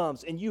green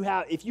thumbs, and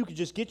if you could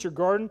just get your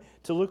garden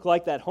to look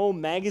like that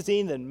Home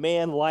magazine, then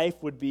man, life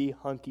would be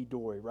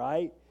hunky-dory,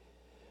 right?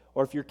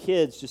 Or if your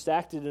kids just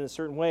acted in a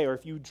certain way, or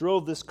if you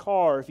drove this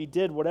car, or if you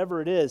did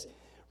whatever it is,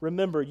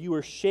 remember, you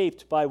are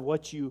shaped by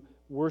what you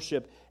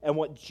worship. And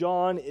what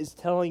John is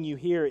telling you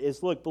here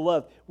is, look,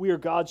 beloved, we are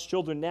God's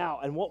children now,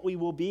 and what we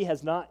will be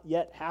has not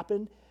yet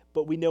happened,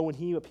 but we know when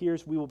he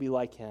appears, we will be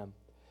like him.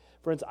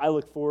 Friends, I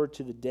look forward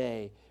to the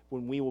day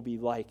when we will be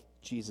like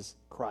Jesus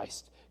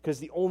Christ, because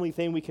the only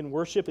thing we can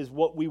worship is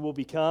what we will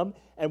become,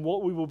 and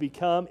what we will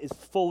become is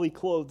fully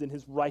clothed in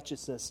his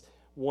righteousness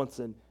once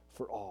and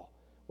for all.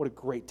 What a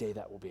great day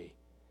that will be.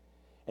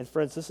 And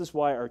friends, this is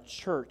why our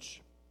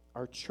church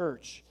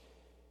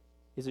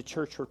is a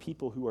church for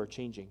people who are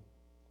changing.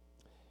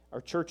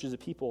 Our church is a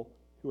people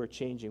who are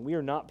changing. We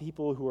are not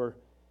people who are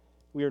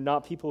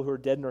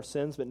dead in our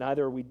sins, but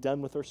neither are we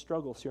done with our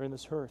struggles here on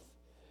this earth.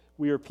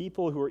 We are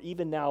people who are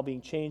even now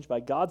being changed by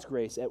God's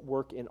grace at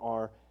work in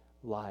our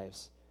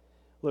lives.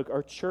 Look,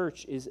 our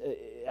church is,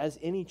 as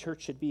any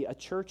church should be, a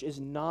church is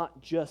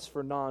not just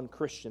for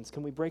non-Christians.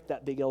 Can we break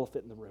that big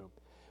elephant in the room?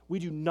 We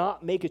do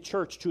not make a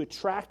church to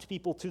attract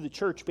people to the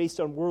church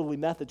based on worldly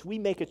methods. We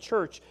make a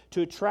church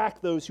to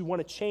attract those who want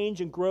to change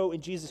and grow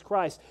in Jesus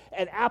Christ.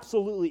 And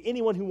absolutely,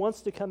 anyone who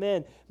wants to come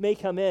in may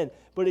come in.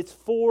 But it's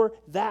for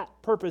that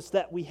purpose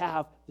that we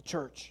have the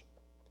church.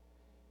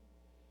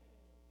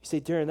 You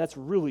say, Darren, that's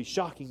really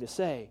shocking to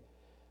say.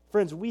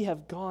 Friends, we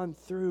have gone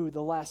through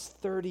the last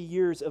 30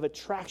 years of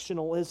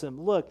attractionalism.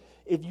 Look,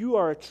 if you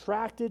are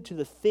attracted to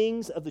the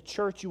things of the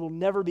church, you will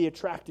never be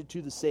attracted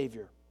to the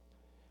Savior,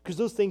 because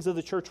those things of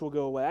the church will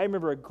go away. I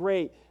remember a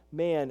great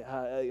man,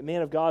 a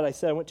man of God. I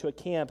said I went to a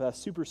camp,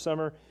 Super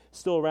Summer,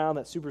 still around,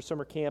 that Super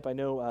Summer camp. I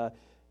know,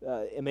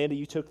 Amanda,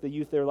 you took the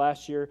youth there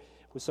last year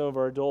with some of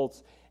our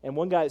adults. And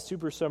one guy at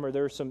Super Summer,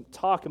 there was some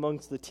talk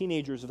amongst the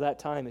teenagers of that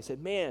time. They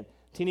said,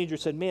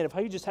 teenagers said, if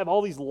I could just have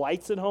all these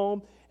lights at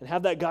home and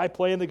have that guy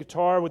playing the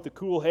guitar with the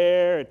cool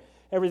hair and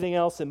everything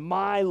else, and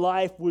my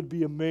life would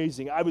be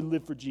amazing. I would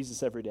live for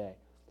Jesus every day.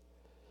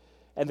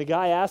 And the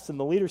guy asked him,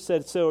 the leader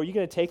said, so are you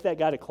going to take that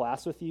guy to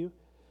class with you?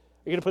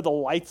 Are you going to put the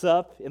lights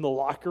up in the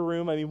locker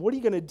room? I mean, what are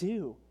you going to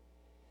do?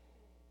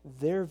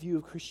 Their view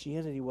of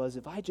Christianity was,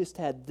 if I just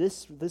had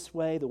this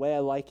way, the way I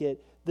like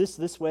it,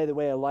 this way, the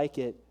way I like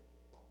it,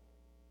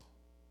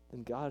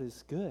 then God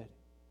is good.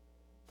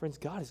 Friends,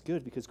 God is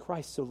good because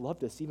Christ so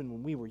loved us even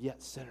when we were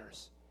yet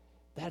sinners.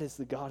 That is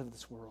the God of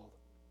this world.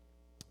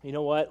 You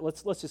know what?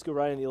 Let's just go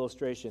right into the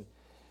illustration.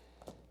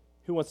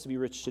 Who wants to be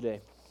rich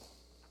today?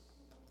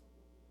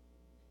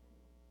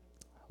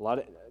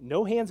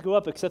 No hands go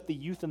up except the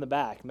youth in the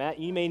back. Matt,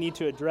 you may need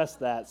to address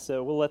that,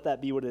 so we'll let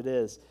that be what it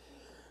is.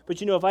 But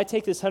if I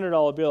take this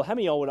 $100 bill, how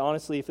many of y'all would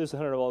honestly, if this is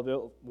a $100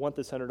 bill, want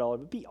this $100 bill?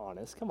 Be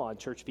honest. Come on,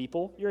 church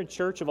people. You're in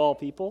church of all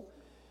people.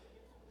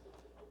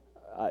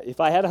 If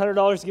I had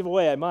 $100 to give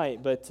away, I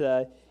might. But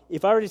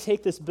if I were to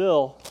take this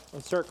bill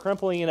and start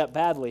crumpling it up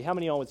badly, how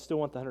many of y'all would still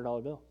want the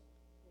 $100 bill?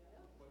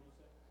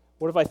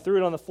 What if I threw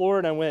it on the floor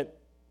and I went,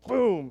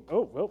 boom?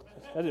 Oh, well,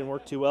 that didn't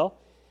work too well.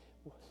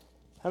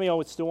 How many of y'all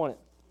would still want it?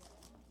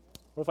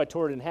 What if I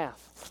tore it in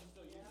half?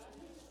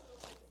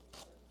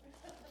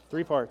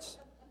 3 parts.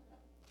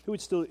 Who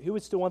would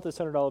still want this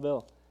 $100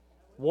 bill?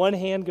 One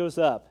hand goes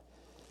up.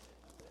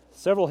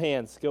 Several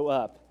hands go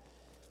up.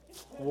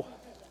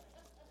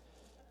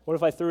 What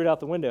if I threw it out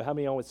the window? How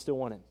many of y'all would still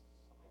want it?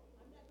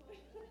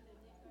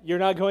 You're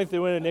not going through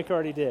the window. Nick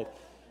already did.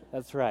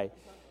 That's right.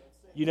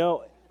 You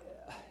know,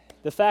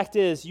 the fact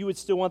is, you would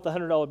still want the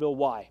 $100 bill.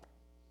 Why?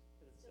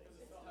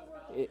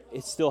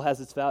 It still has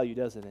its value,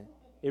 doesn't it?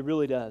 It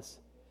really does.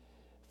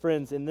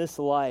 Friends, in this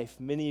life,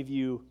 many of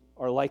you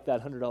are like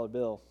that $100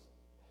 bill.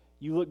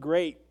 You look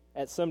great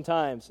at some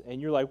times,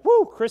 and you're like,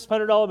 woo, crisp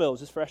 $100 bill,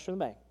 just fresh from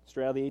the bank,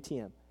 straight out of the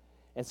ATM.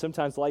 And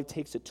sometimes life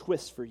takes a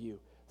twist for you.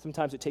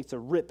 Sometimes it takes a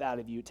rip out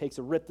of you. It takes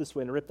a rip this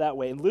way and a rip that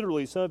way. And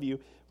literally, some of you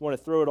want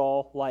to throw it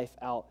all, life,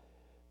 out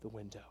the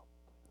window.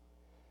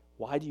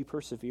 Why do you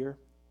persevere?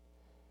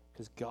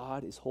 Because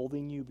God is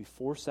holding you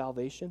before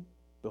salvation.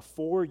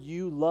 Before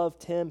you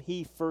loved Him,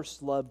 He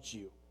first loved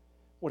you.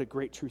 What a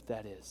great truth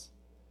that is.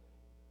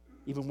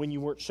 Even when you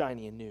weren't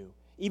shiny and new.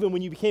 Even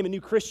when you became a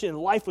new Christian and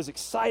life was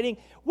exciting.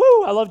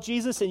 Woo, I love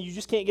Jesus, and you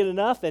just can't get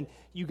enough. And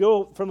you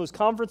go from those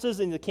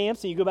conferences and the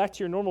camps, and you go back to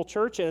your normal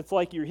church, and it's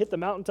like you hit the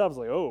mountaintops,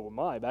 like, oh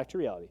my, back to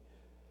reality.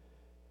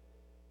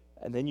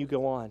 And then you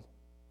go on.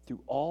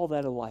 Through all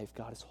that of life,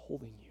 God is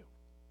holding you.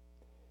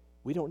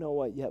 We don't know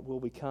what yet will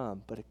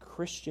become, but a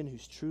Christian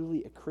who's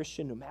truly a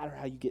Christian, no matter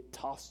how you get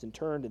tossed and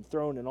turned and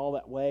thrown in all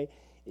that way,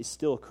 is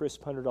still a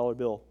crisp $100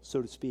 bill,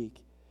 so to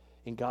speak,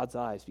 in God's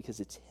eyes, because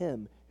it's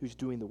Him who's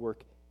doing the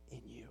work in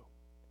you.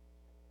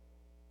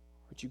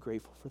 Aren't you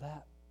grateful for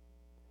that?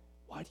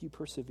 Why do you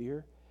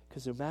persevere?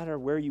 Because no matter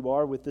where you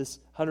are with this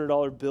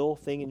 $100 bill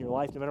thing in your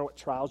life, no matter what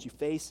trials you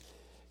face,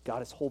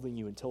 God is holding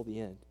you until the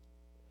end.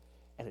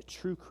 And a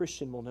true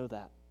Christian will know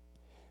that.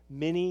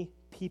 Many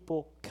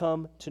people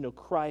come to know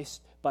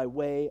Christ by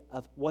way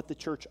of what the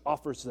church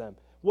offers them.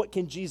 What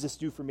can Jesus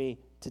do for me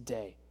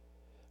today?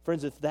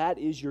 Friends, if that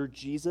is your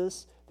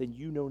Jesus, then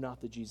you know not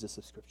the Jesus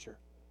of Scripture.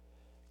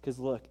 Because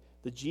look,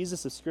 the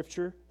Jesus of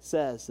Scripture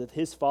says that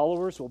His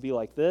followers will be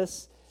like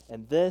this,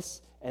 and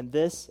this, and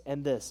this,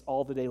 and this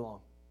all the day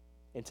long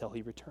until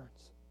He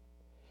returns.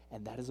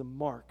 And that is a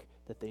mark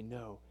that they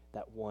know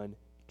that one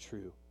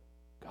true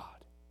God.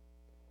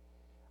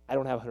 I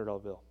don't have a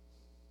 $100 bill,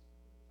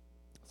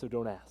 so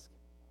don't ask.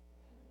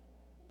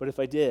 But if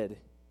I did,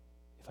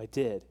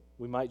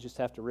 we might just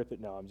have to rip it.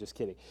 No, I'm just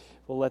kidding.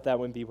 We'll let that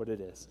one be what it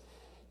is.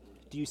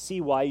 Do you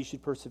see why you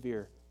should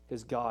persevere?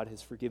 Because God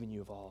has forgiven you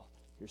of all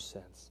your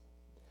sins.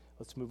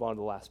 Let's move on to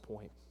the last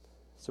point.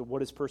 So what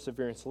does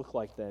perseverance look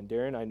like then?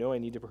 Darren, I know I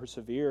need to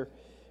persevere.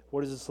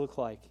 What does this look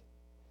like?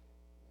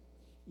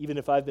 Even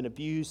if I've been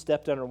abused,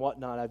 stepped on, or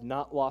whatnot, I've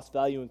not lost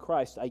value in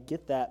Christ. I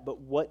get that, but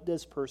what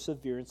does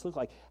perseverance look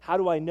like? How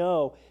do I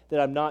know that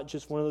I'm not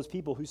just one of those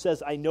people who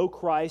says, I know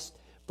Christ,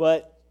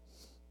 but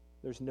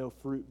there's no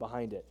fruit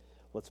behind it?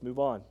 Let's move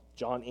on.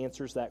 John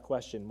answers that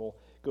question. We'll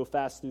go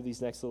fast through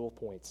these next little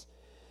points.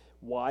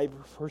 Why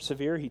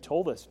persevere? He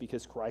told us,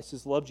 because Christ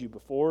has loved you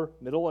before,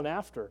 middle, and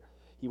after.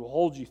 He will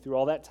hold you through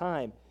all that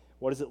time.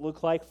 What does it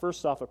look like?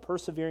 First off, a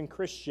persevering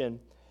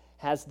Christian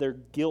has their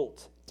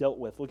guilt dealt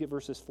with. Look at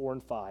verses 4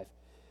 and 5.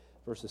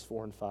 Verses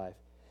 4 and 5.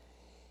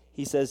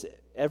 He says,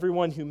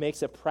 everyone who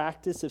makes a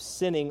practice of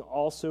sinning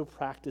also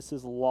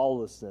practices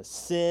lawlessness.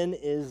 Sin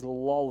is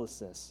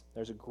lawlessness.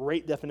 There's a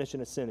great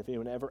definition of sin if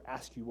anyone ever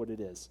asks you what it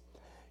is.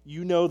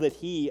 You know that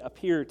He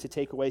appeared to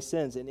take away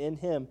sins, and in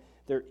Him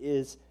there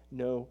is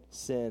no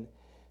sin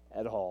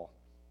at all.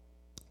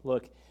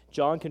 Look,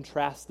 John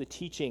contrasts the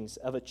teachings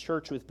of a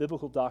church with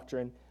biblical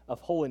doctrine of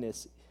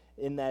holiness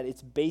in that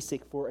it's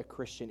basic for a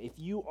Christian. If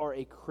you are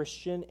a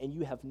Christian and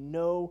you have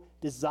no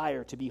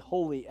desire to be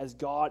holy as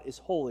God is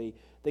holy,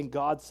 then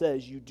God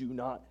says you do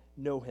not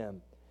know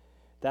Him.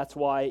 That's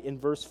why in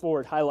verse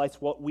 4 it highlights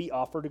what we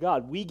offer to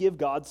God. We give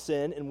God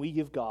sin and we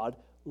give God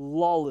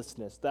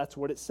lawlessness. That's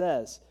what it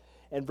says.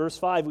 And verse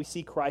 5 we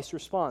see Christ's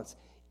response.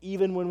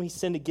 Even when we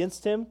sinned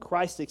against Him,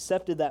 Christ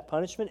accepted that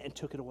punishment and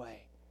took it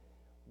away.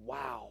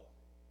 Wow.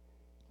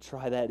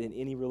 Try that in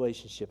any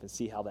relationship and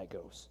see how that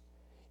goes.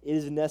 It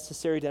is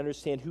necessary to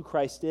understand who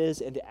Christ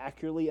is and to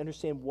accurately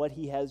understand what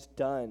He has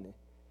done.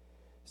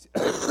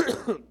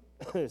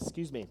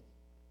 Excuse me.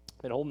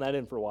 Been holding that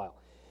in for a while.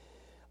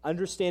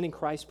 Understanding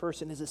Christ's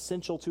person is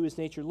essential to His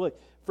nature. Look,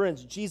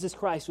 friends, Jesus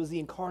Christ was the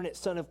incarnate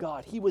Son of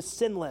God. He was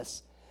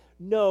sinless.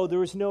 No, there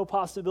was no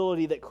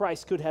possibility that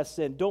Christ could have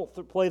sinned. Don't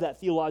play that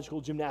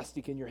theological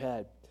gymnastic in your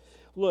head.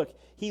 Look,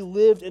 He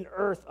lived in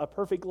earth a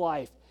perfect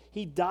life.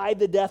 He died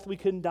the death we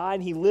couldn't die,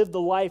 and He lived the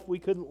life we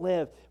couldn't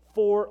live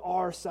for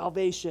our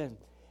salvation.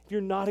 If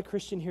you're not a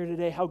Christian here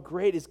today, how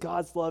great is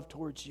God's love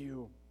towards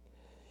you?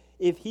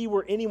 If He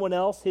were anyone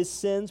else, His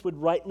sins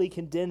would rightly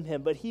condemn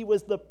Him, but He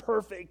was the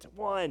perfect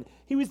one.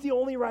 He was the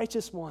only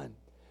righteous one.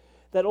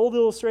 That old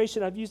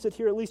illustration, I've used it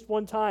here at least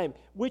one time.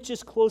 Which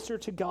is closer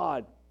to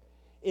God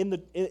in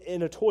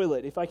a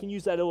toilet? If I can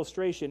use that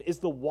illustration, is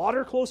the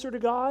water closer to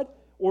God,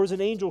 or is an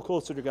angel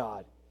closer to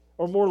God?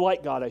 Or more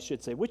like God, I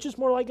should say. Which is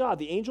more like God,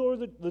 the angel or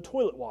the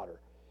toilet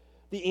water?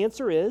 The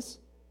answer is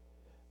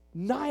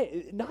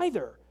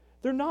Neither.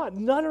 They're not.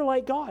 None are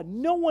like God.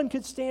 No one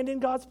could stand in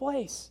God's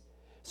place.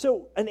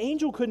 So an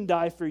angel couldn't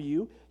die for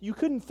you. You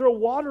couldn't throw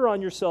water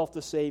on yourself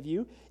to save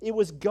you. It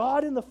was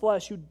God in the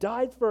flesh who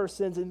died for our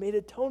sins and made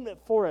atonement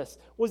for us,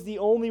 was the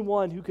only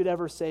one who could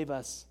ever save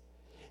us.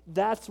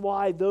 That's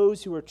why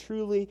those who are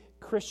truly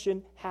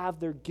Christian have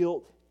their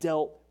guilt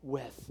dealt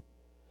with.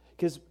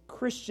 Because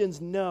Christians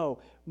know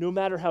no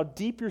matter how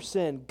deep your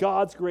sin,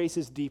 God's grace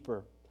is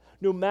deeper.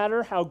 No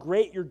matter how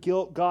great your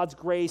guilt, God's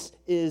grace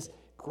is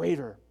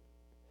greater.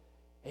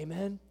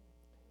 Amen?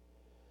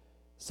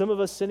 Some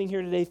of us sitting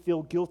here today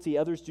feel guilty,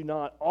 others do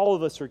not. All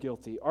of us are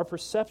guilty. Our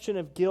perception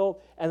of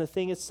guilt and the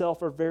thing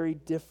itself are very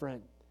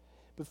different.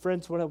 But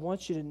friends, what I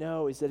want you to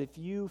know is that if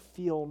you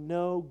feel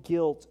no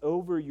guilt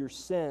over your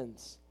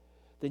sins,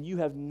 then you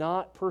have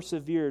not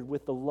persevered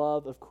with the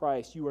love of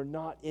Christ. You are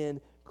not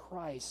in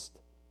Christ.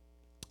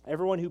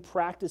 Everyone who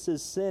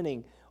practices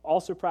sinning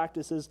also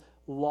practices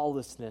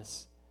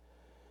lawlessness.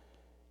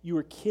 You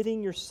are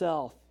kidding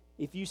yourself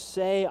if you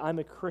say, I'm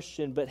a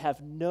Christian, but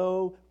have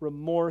no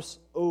remorse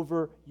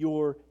over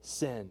your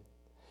sin.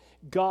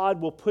 God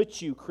will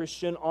put you,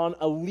 Christian, on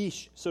a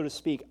leash, so to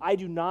speak.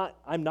 I'm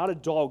not a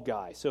dog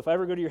guy. So if I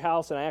ever go to your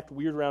house and I act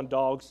weird around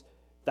dogs,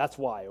 that's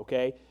why,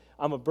 okay?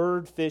 I'm a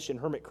bird, fish, and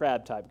hermit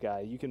crab type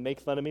guy. You can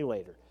make fun of me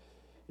later.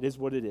 It is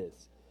what it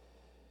is.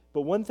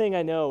 But one thing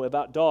I know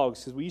about dogs,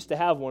 because we used to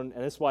have one,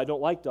 and that's why I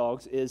don't like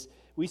dogs, is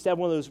we used to have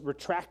one of those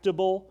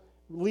retractable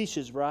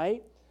leashes,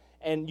 right?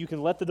 And you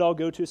can let the dog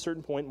go to a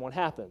certain point, and what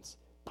happens?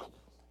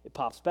 It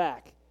pops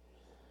back.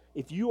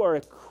 If you are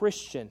a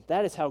Christian,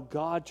 that is how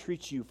God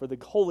treats you for the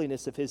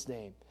holiness of His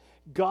name.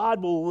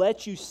 God will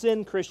let you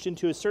sin, Christian,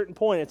 to a certain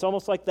point. It's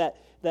almost like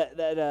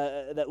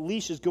that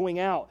leash is going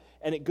out,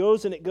 and it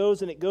goes and it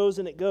goes and it goes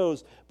and it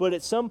goes. But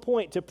at some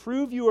point, to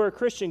prove you are a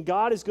Christian,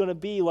 God is going to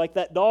be like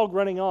that dog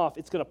running off.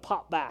 It's going to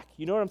pop back.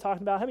 You know what I'm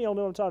talking about? How many of y'all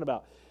know what I'm talking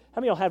about?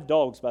 How many of y'all have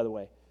dogs, by the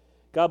way?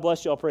 God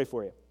bless you. I'll pray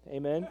for you.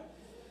 Amen.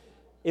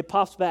 It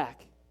pops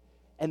back.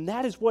 And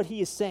that is what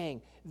He is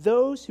saying.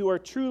 Those who are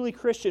truly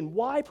Christian,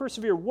 why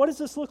persevere? What does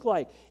this look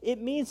like?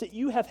 It means that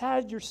you have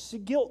had your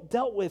guilt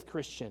dealt with,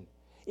 Christian.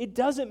 It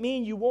doesn't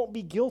mean you won't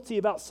be guilty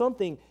about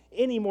something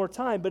any more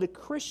time, but a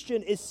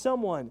Christian is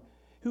someone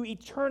who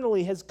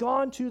eternally has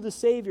gone to the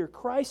Savior,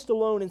 Christ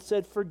alone, and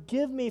said,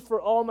 forgive me for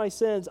all my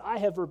sins. I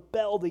have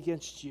rebelled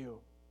against you.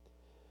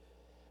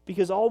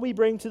 Because all we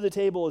bring to the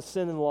table is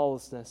sin and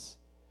lawlessness.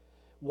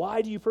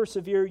 Why do you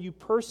persevere? You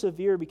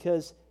persevere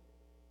because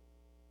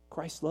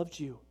Christ loved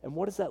you. And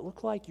what does that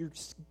look like? Your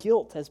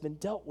guilt has been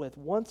dealt with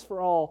once for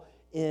all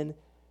in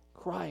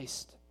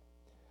Christ.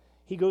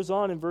 He goes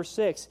on in verse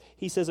 6.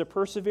 He says a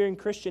persevering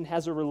Christian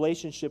has a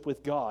relationship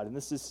with God. And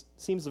this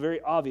seems very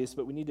obvious,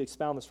 but we need to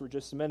expound this for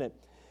just a minute.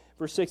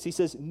 Verse 6, he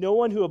says, no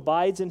one who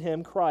abides in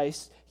Him,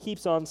 Christ,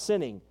 keeps on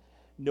sinning.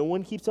 No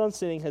one keeps on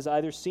sinning has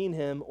either seen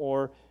Him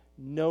or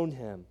known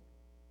Him.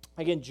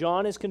 Again,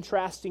 John is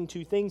contrasting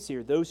two things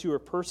here. Those who are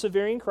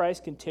persevering in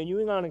Christ,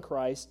 continuing on in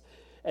Christ,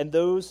 and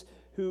those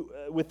who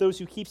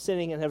keep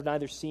sinning and have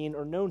neither seen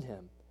or known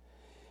Him.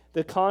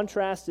 The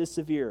contrast is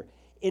severe.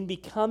 In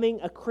becoming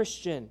a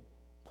Christian,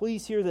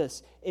 please hear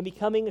this, in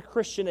becoming a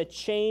Christian, a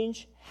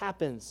change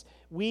happens.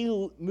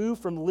 We move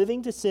from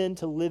living to sin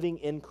to living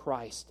in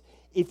Christ.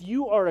 If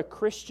you are a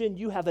Christian,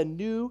 you have a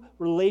new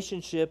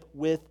relationship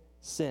with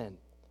sin.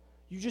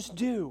 You just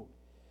do.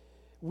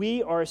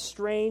 We are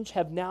estranged,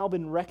 have now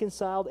been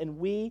reconciled, and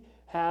we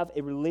have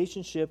a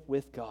relationship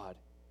with God.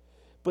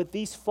 But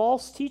these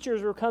false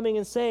teachers were coming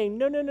and saying,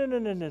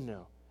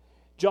 no.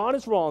 John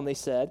is wrong, they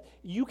said.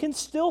 You can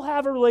still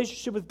have a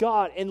relationship with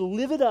God and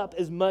live it up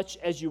as much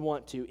as you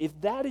want to. If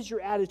that is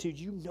your attitude,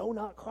 you know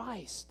not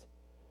Christ.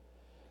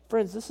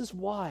 Friends, this is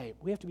why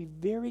we have to be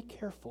very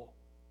careful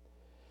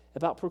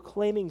about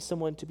proclaiming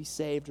someone to be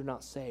saved or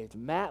not saved.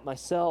 Matt,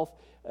 myself,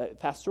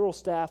 pastoral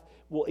staff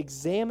will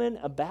examine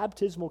a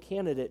baptismal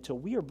candidate till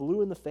we are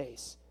blue in the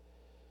face.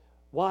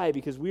 Why?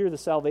 Because we are the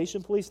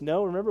salvation police?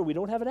 No, remember, we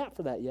don't have an app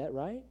for that yet,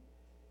 right?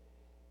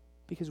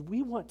 Because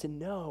we want to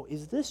know,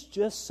 is this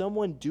just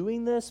someone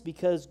doing this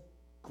because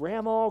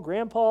grandma,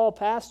 grandpa,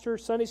 pastor,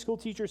 Sunday school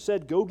teacher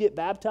said, go get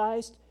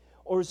baptized?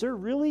 Or is there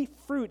really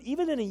fruit,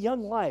 even in a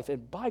young life?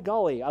 And by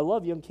golly, I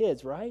love young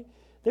kids, right?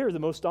 They're the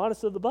most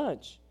honest of the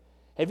bunch.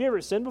 Have you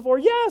ever sinned before?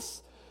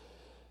 Yes.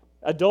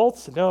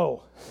 Adults?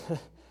 No.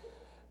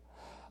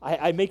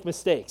 I make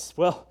mistakes.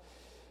 Well,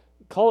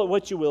 call it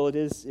what you will. It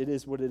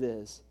is what it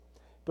is.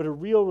 But a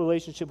real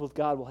relationship with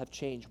God will have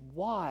changed.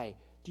 Why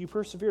do you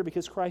persevere?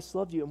 Because Christ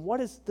loved you. And what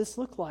does this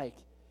look like?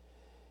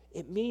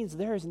 It means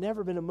there has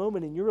never been a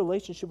moment in your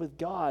relationship with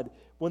God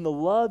when the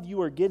love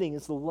you are getting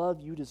is the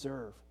love you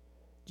deserve.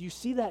 Do you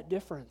see that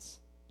difference?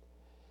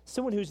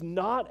 Someone who's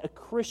not a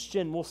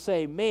Christian will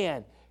say,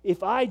 man,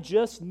 if I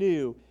just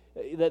knew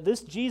that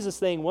this Jesus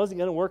thing wasn't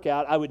going to work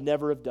out, I would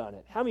never have done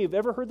it. How many have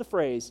ever heard the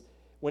phrase,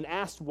 when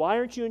asked, why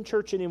aren't you in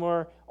church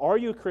anymore? Are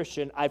you a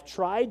Christian? I've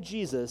tried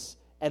Jesus,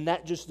 and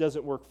that just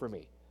doesn't work for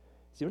me.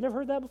 Has anyone ever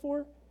heard that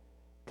before?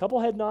 A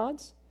couple head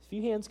nods, a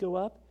few hands go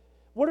up.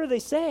 What are they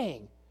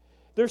saying?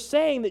 They're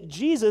saying that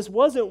Jesus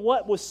wasn't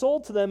what was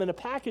sold to them in a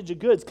package of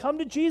goods. Come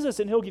to Jesus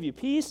and he'll give you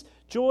peace,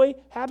 joy,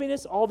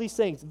 happiness, all these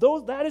things.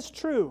 That is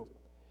true.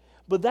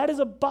 But that is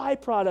a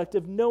byproduct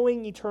of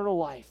knowing eternal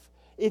life.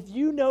 If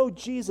you know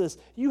Jesus,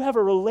 you have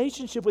a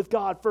relationship with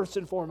God first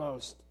and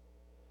foremost.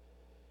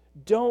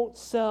 Don't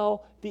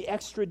sell the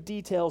extra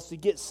details to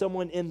get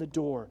someone in the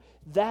door.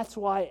 That's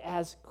why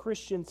as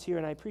Christians here,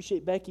 and I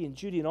appreciate Becky and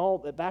Judy and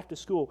all at Back to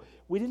School,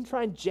 we didn't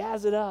try and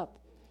jazz it up.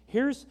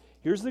 Here's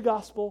the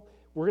gospel.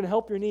 We're going to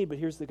help your need, but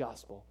here's the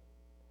gospel.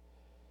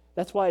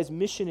 That's why as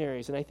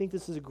missionaries, and I think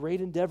this is a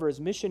great endeavor, as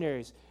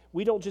missionaries,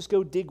 we don't just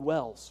go dig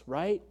wells,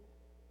 right?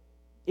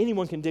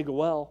 Anyone can dig a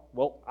well.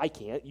 Well, I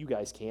can't. You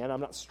guys can.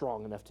 I'm not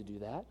strong enough to do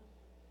that.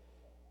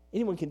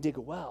 Anyone can dig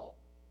a well.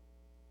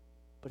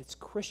 But it's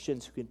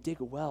Christians who can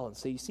dig a well and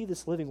say, you see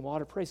this living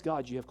water? Praise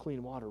God, you have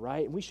clean water,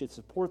 right? And we should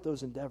support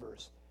those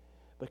endeavors.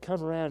 But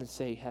come around and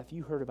say, have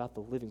you heard about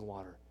the living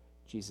water,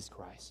 Jesus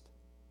Christ?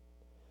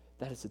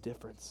 That is the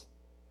difference.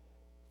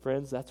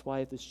 Friends, that's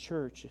why at this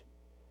church,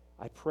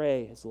 I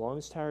pray as long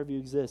as Tower View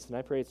exists, and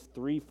I pray it's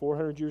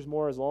 300-400 years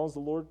more, as long as the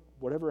Lord,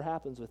 whatever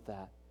happens with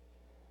that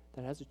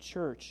as a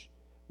church,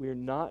 we are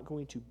not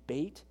going to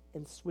bait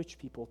and switch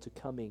people to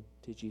coming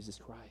to Jesus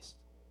Christ.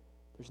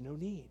 There's no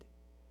need.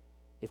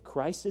 If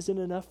Christ isn't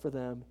enough for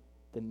them,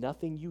 then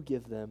nothing you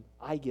give them,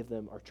 I give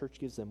them, our church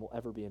gives them will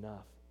ever be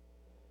enough.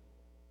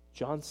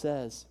 John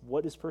says,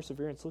 what does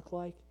perseverance look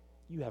like?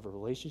 You have a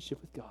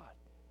relationship with God.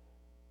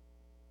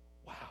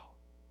 Wow.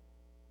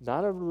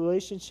 Not a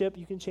relationship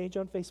you can change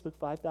on Facebook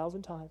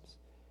 5,000 times.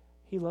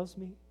 He loves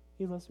me.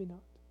 He loves me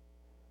not.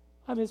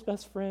 I'm his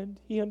best friend.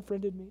 He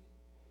unfriended me.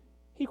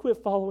 He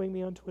quit following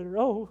me on Twitter.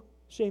 Oh,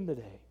 shame the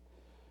day.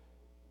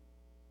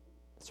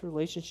 This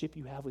relationship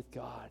you have with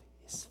God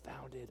is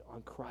founded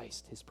on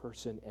Christ, his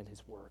person, and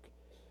his work.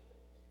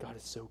 God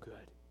is so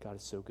good. God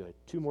is so good.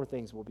 2 more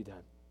things and we'll be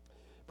done.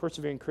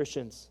 Persevering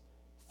Christians,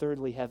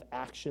 thirdly, have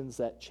actions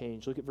that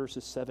change. Look at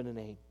verses 7 and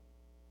 8.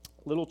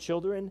 Little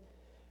children,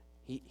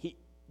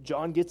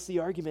 John gets the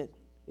argument.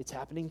 It's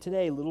happening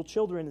today. Little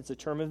children, it's a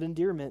term of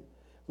endearment.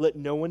 Let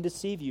no one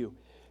deceive you.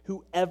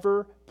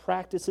 Whoever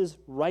practices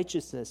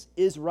righteousness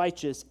is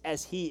righteous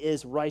as he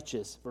is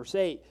righteous. Verse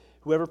 8,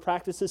 whoever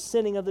practices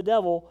sinning of the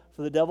devil,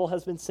 for the devil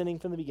has been sinning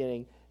from the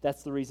beginning.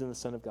 That's the reason the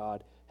Son of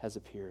God has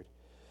appeared.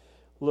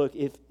 Look,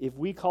 if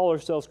we call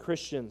ourselves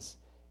Christians,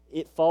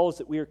 it follows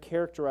that we are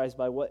characterized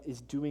by what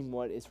is doing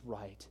what is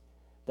right.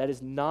 That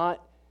is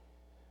not,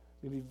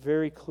 let me be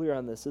very clear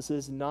on this. This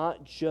is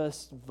not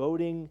just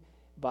voting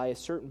by a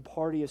certain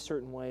party a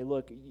certain way.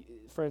 Look,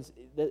 friends,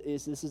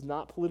 this is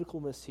not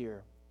politicalness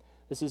here.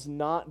 This is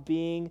not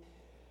going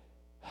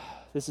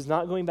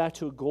back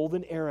to a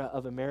golden era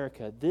of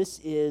America. This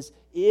is,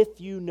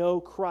 if you know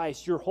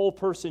Christ, your whole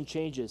person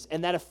changes.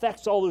 And that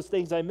affects all those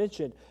things I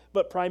mentioned.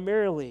 But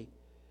primarily,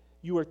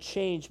 you are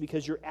changed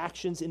because your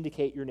actions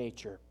indicate your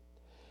nature.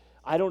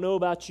 I don't know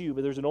about you,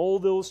 but there's an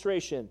old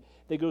illustration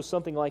that goes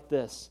something like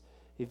this.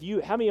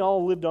 How many of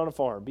y'all lived on a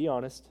farm? Be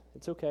honest.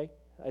 It's okay.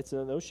 It's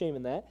no shame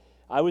in that.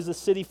 I was a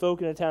city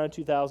folk in a town in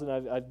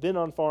 2000. I've been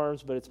on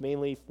farms, but it's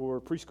mainly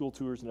for preschool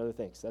tours and other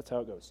things. That's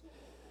how it goes.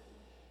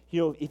 You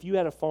know, if you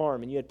had a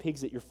farm and you had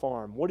pigs at your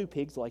farm, what do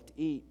pigs like to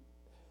eat?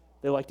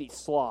 They like to eat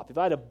slop. If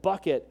I had a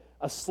bucket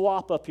of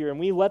slop up here and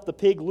we let the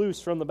pig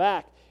loose from the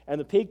back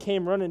and the pig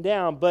came running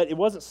down, but it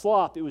wasn't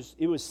slop, it was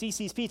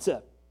CC's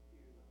Pizza.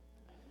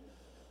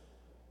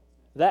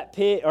 That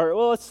pig, or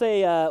well, let's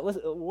say,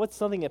 what's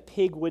something a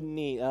pig wouldn't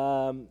eat?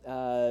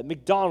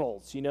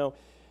 McDonald's,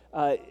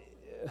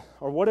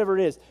 or whatever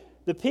it is.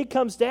 The pig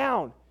comes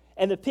down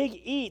and the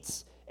pig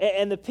eats,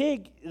 and the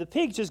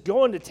pig's just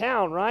going to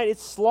town, right?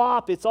 It's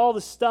slop, it's all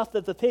the stuff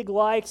that the pig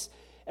likes.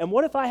 And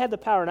what if I had the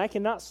power and I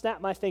cannot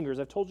snap my fingers?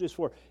 I've told you this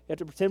before. You have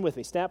to pretend with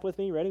me. Snap with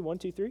me. Ready? 1,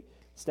 2, 3.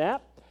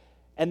 Snap.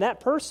 And that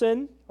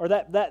person, or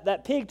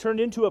that pig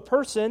turned into a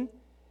person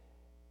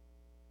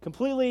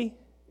completely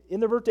in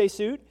their birthday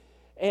suit,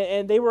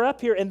 and they were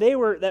up here, and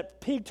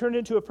that pig turned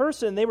into a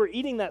person, they were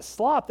eating that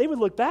slop. They would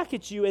look back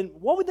at you, and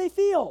what would they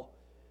feel?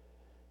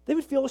 They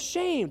would feel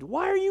ashamed.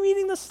 Why are you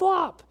eating the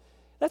slop?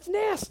 That's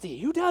nasty.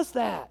 Who does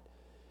that?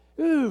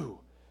 Ooh,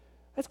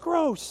 that's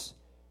gross.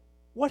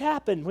 What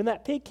happened when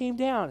that pig came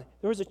down?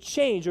 There was a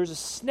change. There was a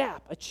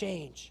snap, a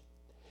change.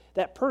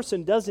 That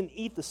person doesn't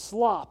eat the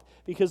slop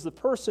because the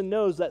person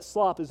knows that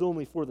slop is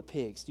only for the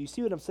pigs. Do you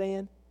see what I'm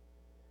saying?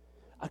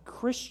 A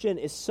Christian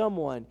is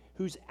someone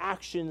whose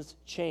actions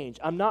change.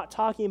 I'm not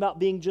talking about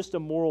being just a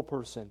moral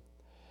person.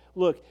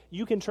 Look,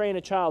 you can train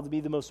a child to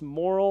be the most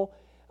moral,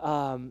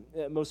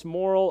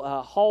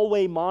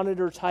 hallway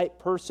monitor type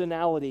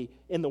personality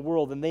in the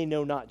world, and they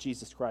know not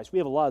Jesus Christ. We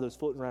have a lot of those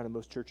floating around in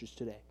most churches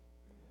today.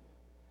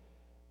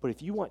 But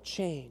if you want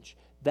change,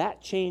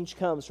 that change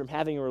comes from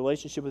having a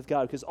relationship with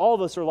God, because all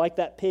of us are like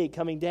that pig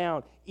coming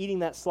down, eating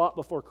that slop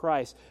before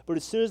Christ. But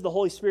as soon as the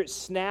Holy Spirit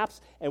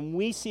snaps and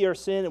we see our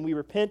sin and we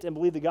repent and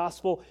believe the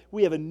gospel,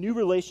 we have a new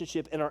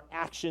relationship and our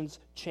actions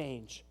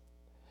change.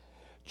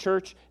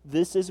 Church,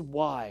 this is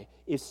why.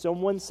 If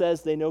someone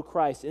says they know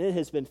Christ, and it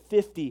has been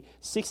 50,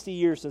 60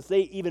 years since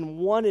they even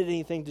wanted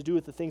anything to do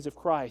with the things of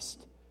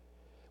Christ,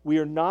 we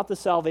are not the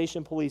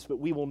salvation police, but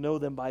we will know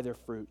them by their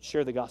fruit.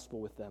 Share the gospel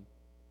with them.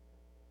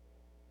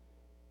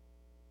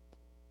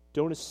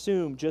 Don't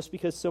assume just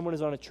because someone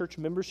is on a church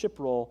membership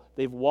roll,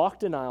 they've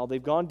walked an aisle,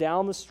 they've gone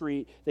down the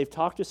street, they've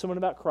talked to someone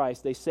about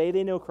Christ, they say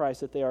they know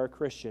Christ, that they are a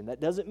Christian. That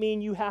doesn't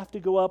mean you have to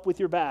go up with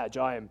your badge.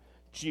 I am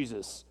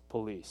Jesus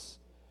police.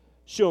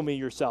 Show me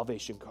your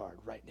salvation card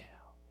right now.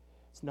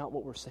 It's not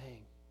what we're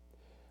saying.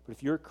 But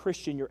if you're a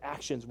Christian, your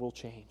actions will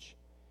change.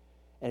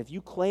 And if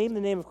you claim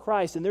the name of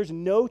Christ and there's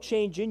no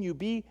change in you,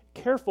 be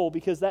careful,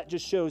 because that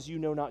just shows you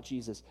know not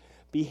Jesus.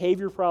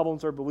 Behavior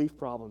problems are belief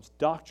problems.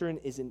 Doctrine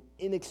is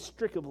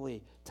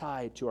inextricably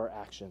tied to our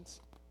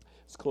actions.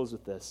 Let's close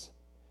with this.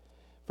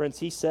 Friends,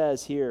 he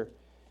says here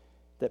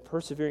that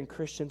persevering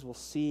Christians will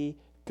see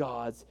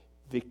God's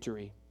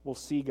victory. We'll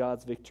see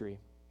God's victory.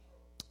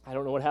 I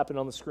don't know what happened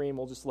on the screen.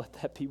 We'll just let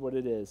that be what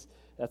it is.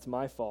 That's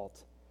my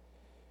fault.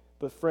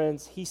 But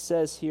friends, he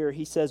says here,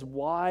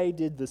 why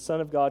did the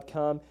Son of God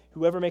come?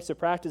 Whoever makes a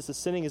practice of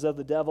sinning is of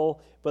the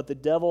devil, but the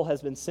devil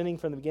has been sinning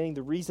from the beginning.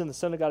 The reason the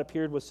Son of God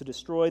appeared was to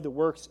destroy the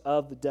works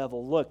of the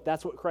devil. Look,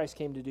 that's what Christ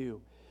came to do.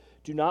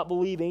 Do not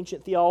believe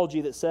ancient theology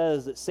that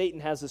says that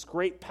Satan has this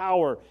great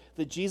power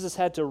that Jesus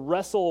had to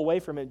wrestle away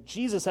from him.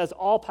 Jesus has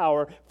all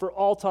power for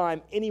all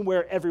time,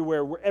 anywhere,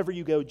 everywhere, wherever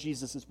you go,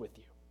 Jesus is with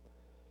you.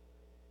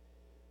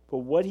 But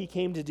what he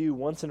came to do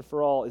once and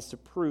for all is to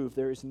prove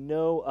there is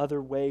no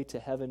other way to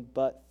heaven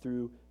but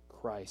through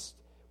Christ.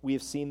 We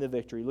have seen the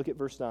victory. Look at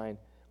verse 9,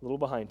 a little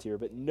behind here.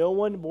 But no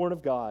one born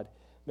of God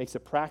makes a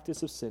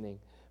practice of sinning,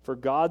 for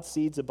God's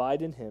seeds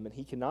abide in him, and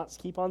he cannot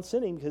keep on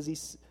sinning because he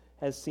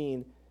has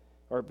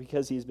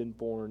been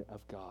born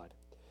of God.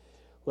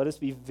 Let us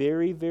be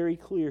very, very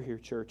clear here,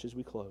 church, as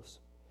we close.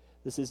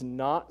 This is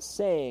not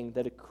saying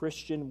that a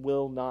Christian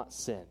will not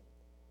sin.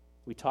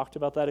 We talked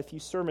about that a few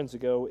sermons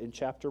ago in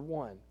chapter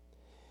 1.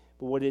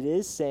 But what it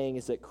is saying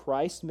is that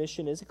Christ's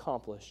mission is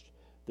accomplished,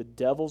 the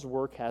devil's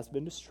work has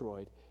been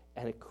destroyed,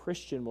 and a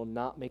Christian will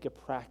not make a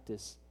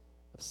practice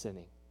of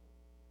sinning.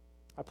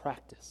 A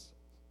practice.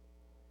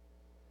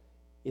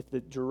 If the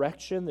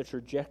direction, the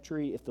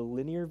trajectory, if the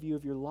linear view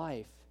of your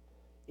life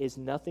is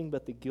nothing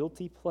but the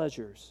guilty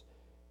pleasures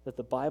that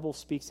the Bible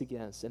speaks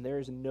against, and there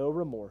is no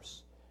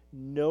remorse,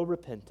 no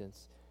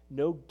repentance,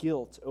 no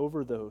guilt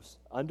over those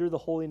under the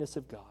holiness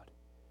of God,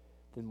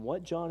 then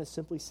what John is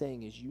simply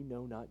saying is you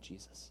know not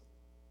Jesus.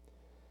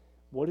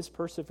 What does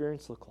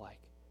perseverance look like?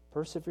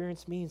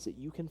 Perseverance means that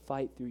you can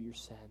fight through your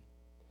sin.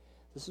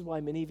 This is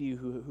why many of you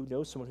who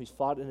know someone who's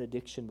fought an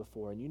addiction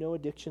before, and you know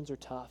addictions are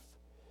tough,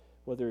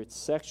 whether it's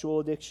sexual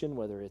addiction,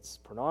 whether it's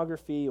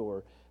pornography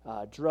or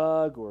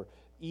drug or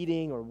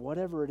eating or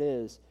whatever it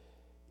is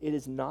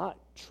not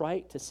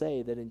trite to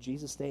say that in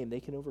Jesus' name they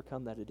can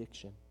overcome that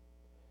addiction.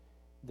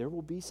 There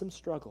will be some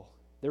struggle.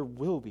 There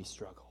will be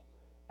struggle.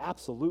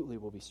 Absolutely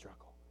will be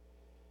struggle.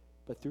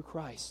 But through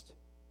Christ,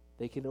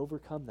 they can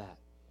overcome that.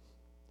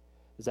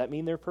 Does that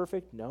mean they're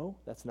perfect? No,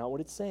 that's not what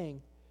it's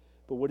saying.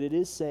 But what it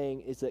is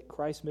saying is that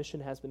Christ's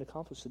mission has been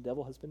accomplished. The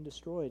devil has been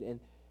destroyed. And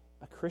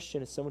a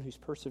Christian is someone who's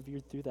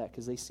persevered through that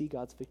because they see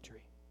God's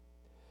victory.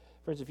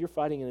 Friends, if you're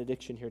fighting an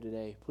addiction here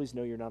today, please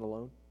know you're not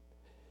alone.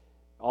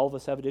 All of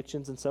us have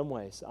addictions in some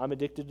ways. I'm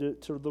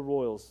addicted to the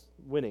Royals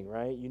winning,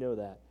 right? You know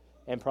that.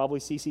 And probably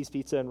CC's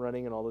Pizza and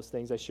running and all those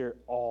things. I share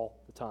all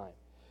the time.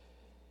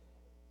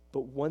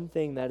 But one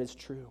thing that is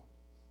true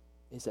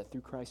is that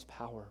through Christ's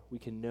power, we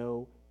can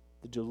know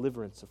the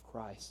deliverance of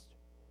Christ.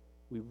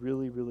 We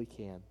really, really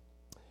can.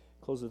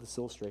 Close with this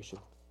illustration.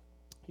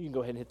 You can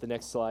go ahead and hit the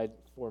next slide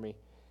for me,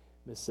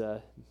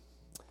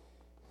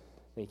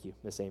 thank you,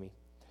 Miss Amy.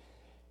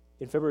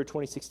 In February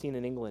 2016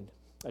 in England,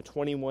 a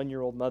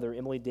 21-year-old mother,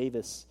 Emily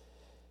Davis,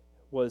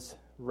 was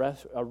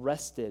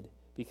arrested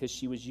because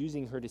she was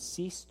using her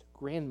deceased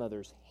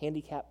grandmother's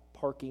handicap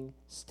parking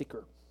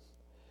sticker.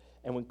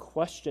 And when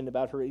questioned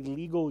about her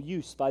illegal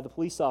use by the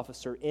police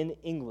officer in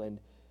England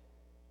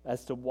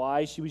as to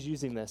why she was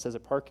using this as a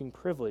parking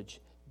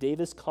privilege,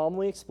 Davis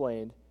calmly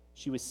explained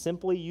she was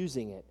simply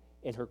using it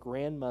in her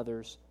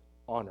grandmother's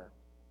honor.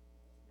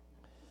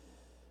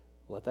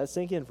 Let that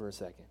sink in for a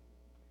second.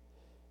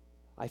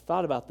 I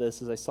thought about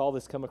this as I saw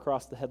this come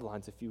across the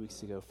headlines a few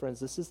weeks ago. Friends,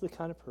 this is the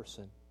kind of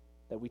person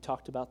that we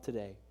talked about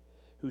today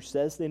who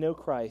says they know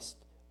Christ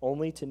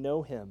only to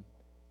know him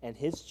and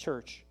his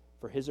church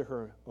for his or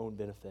her own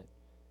benefit.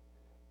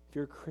 If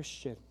you're a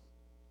Christian,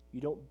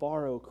 you don't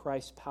borrow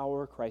Christ's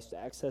power, Christ's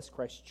access,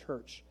 Christ's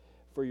church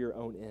for your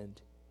own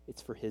end.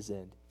 It's for his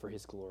end, for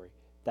his glory.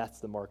 That's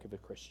the mark of a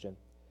Christian.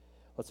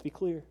 Let's be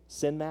clear.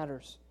 Sin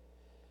matters.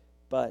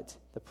 But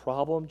the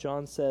problem,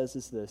 John says,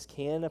 is this.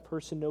 Can a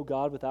person know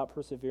God without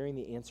persevering?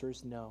 The answer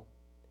is no.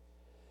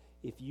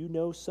 If you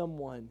know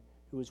someone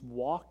who has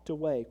walked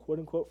away, quote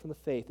unquote, from the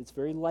faith, it's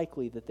very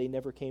likely that they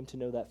never came to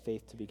know that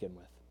faith to begin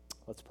with.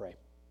 Let's pray.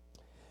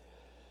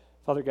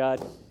 Father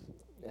God,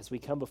 as we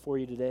come before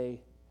you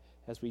today,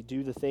 as we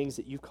do the things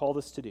that you've called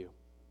us to do,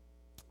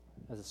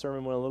 as the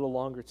sermon went a little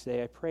longer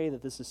today, I pray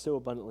that this is so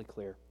abundantly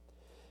clear.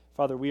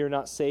 Father, we are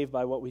not saved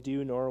by what we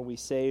do, nor are we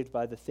saved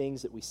by the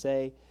things that we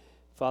say,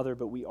 Father,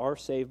 but we are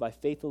saved by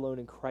faith alone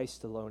in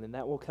Christ alone, and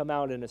that will come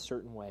out in a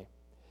certain way.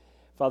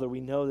 Father,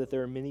 we know that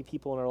there are many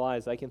people in our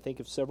lives. I can think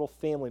of several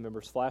family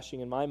members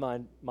flashing in my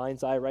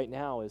mind's eye right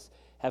now as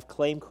have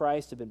claimed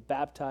Christ, have been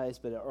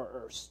baptized, but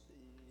are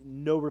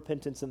no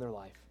repentance in their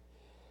life.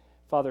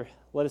 Father,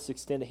 let us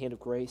extend a hand of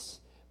grace,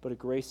 but a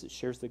grace that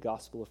shares the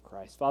gospel of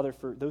Christ. Father,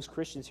 for those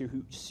Christians here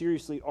who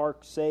seriously are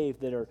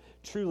saved, that are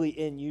truly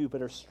in you,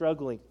 but are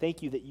struggling,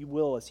 thank you that you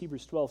will, as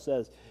Hebrews 12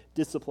 says,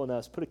 discipline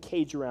us, put a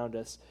cage around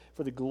us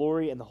for the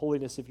glory and the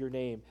holiness of your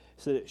name,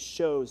 so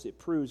that it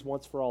proves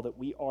once for all that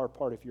we are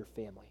part of your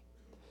family.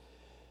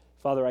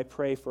 Father, I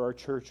pray for our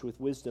church with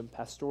wisdom,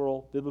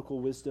 pastoral,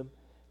 biblical wisdom,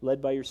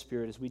 led by your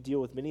Spirit as we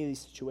deal with many of these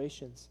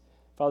situations.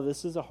 Father,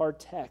 this is a hard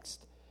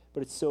text,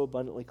 but it's so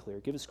abundantly clear.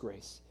 Give us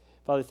grace.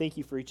 Father, thank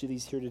you for each of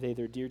these here today.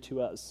 They're dear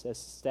to us as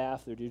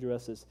staff. They're dear to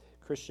us as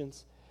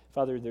Christians.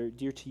 Father, they're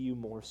dear to you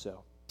more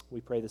so.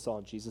 We pray this all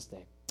in Jesus'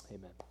 name.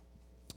 Amen.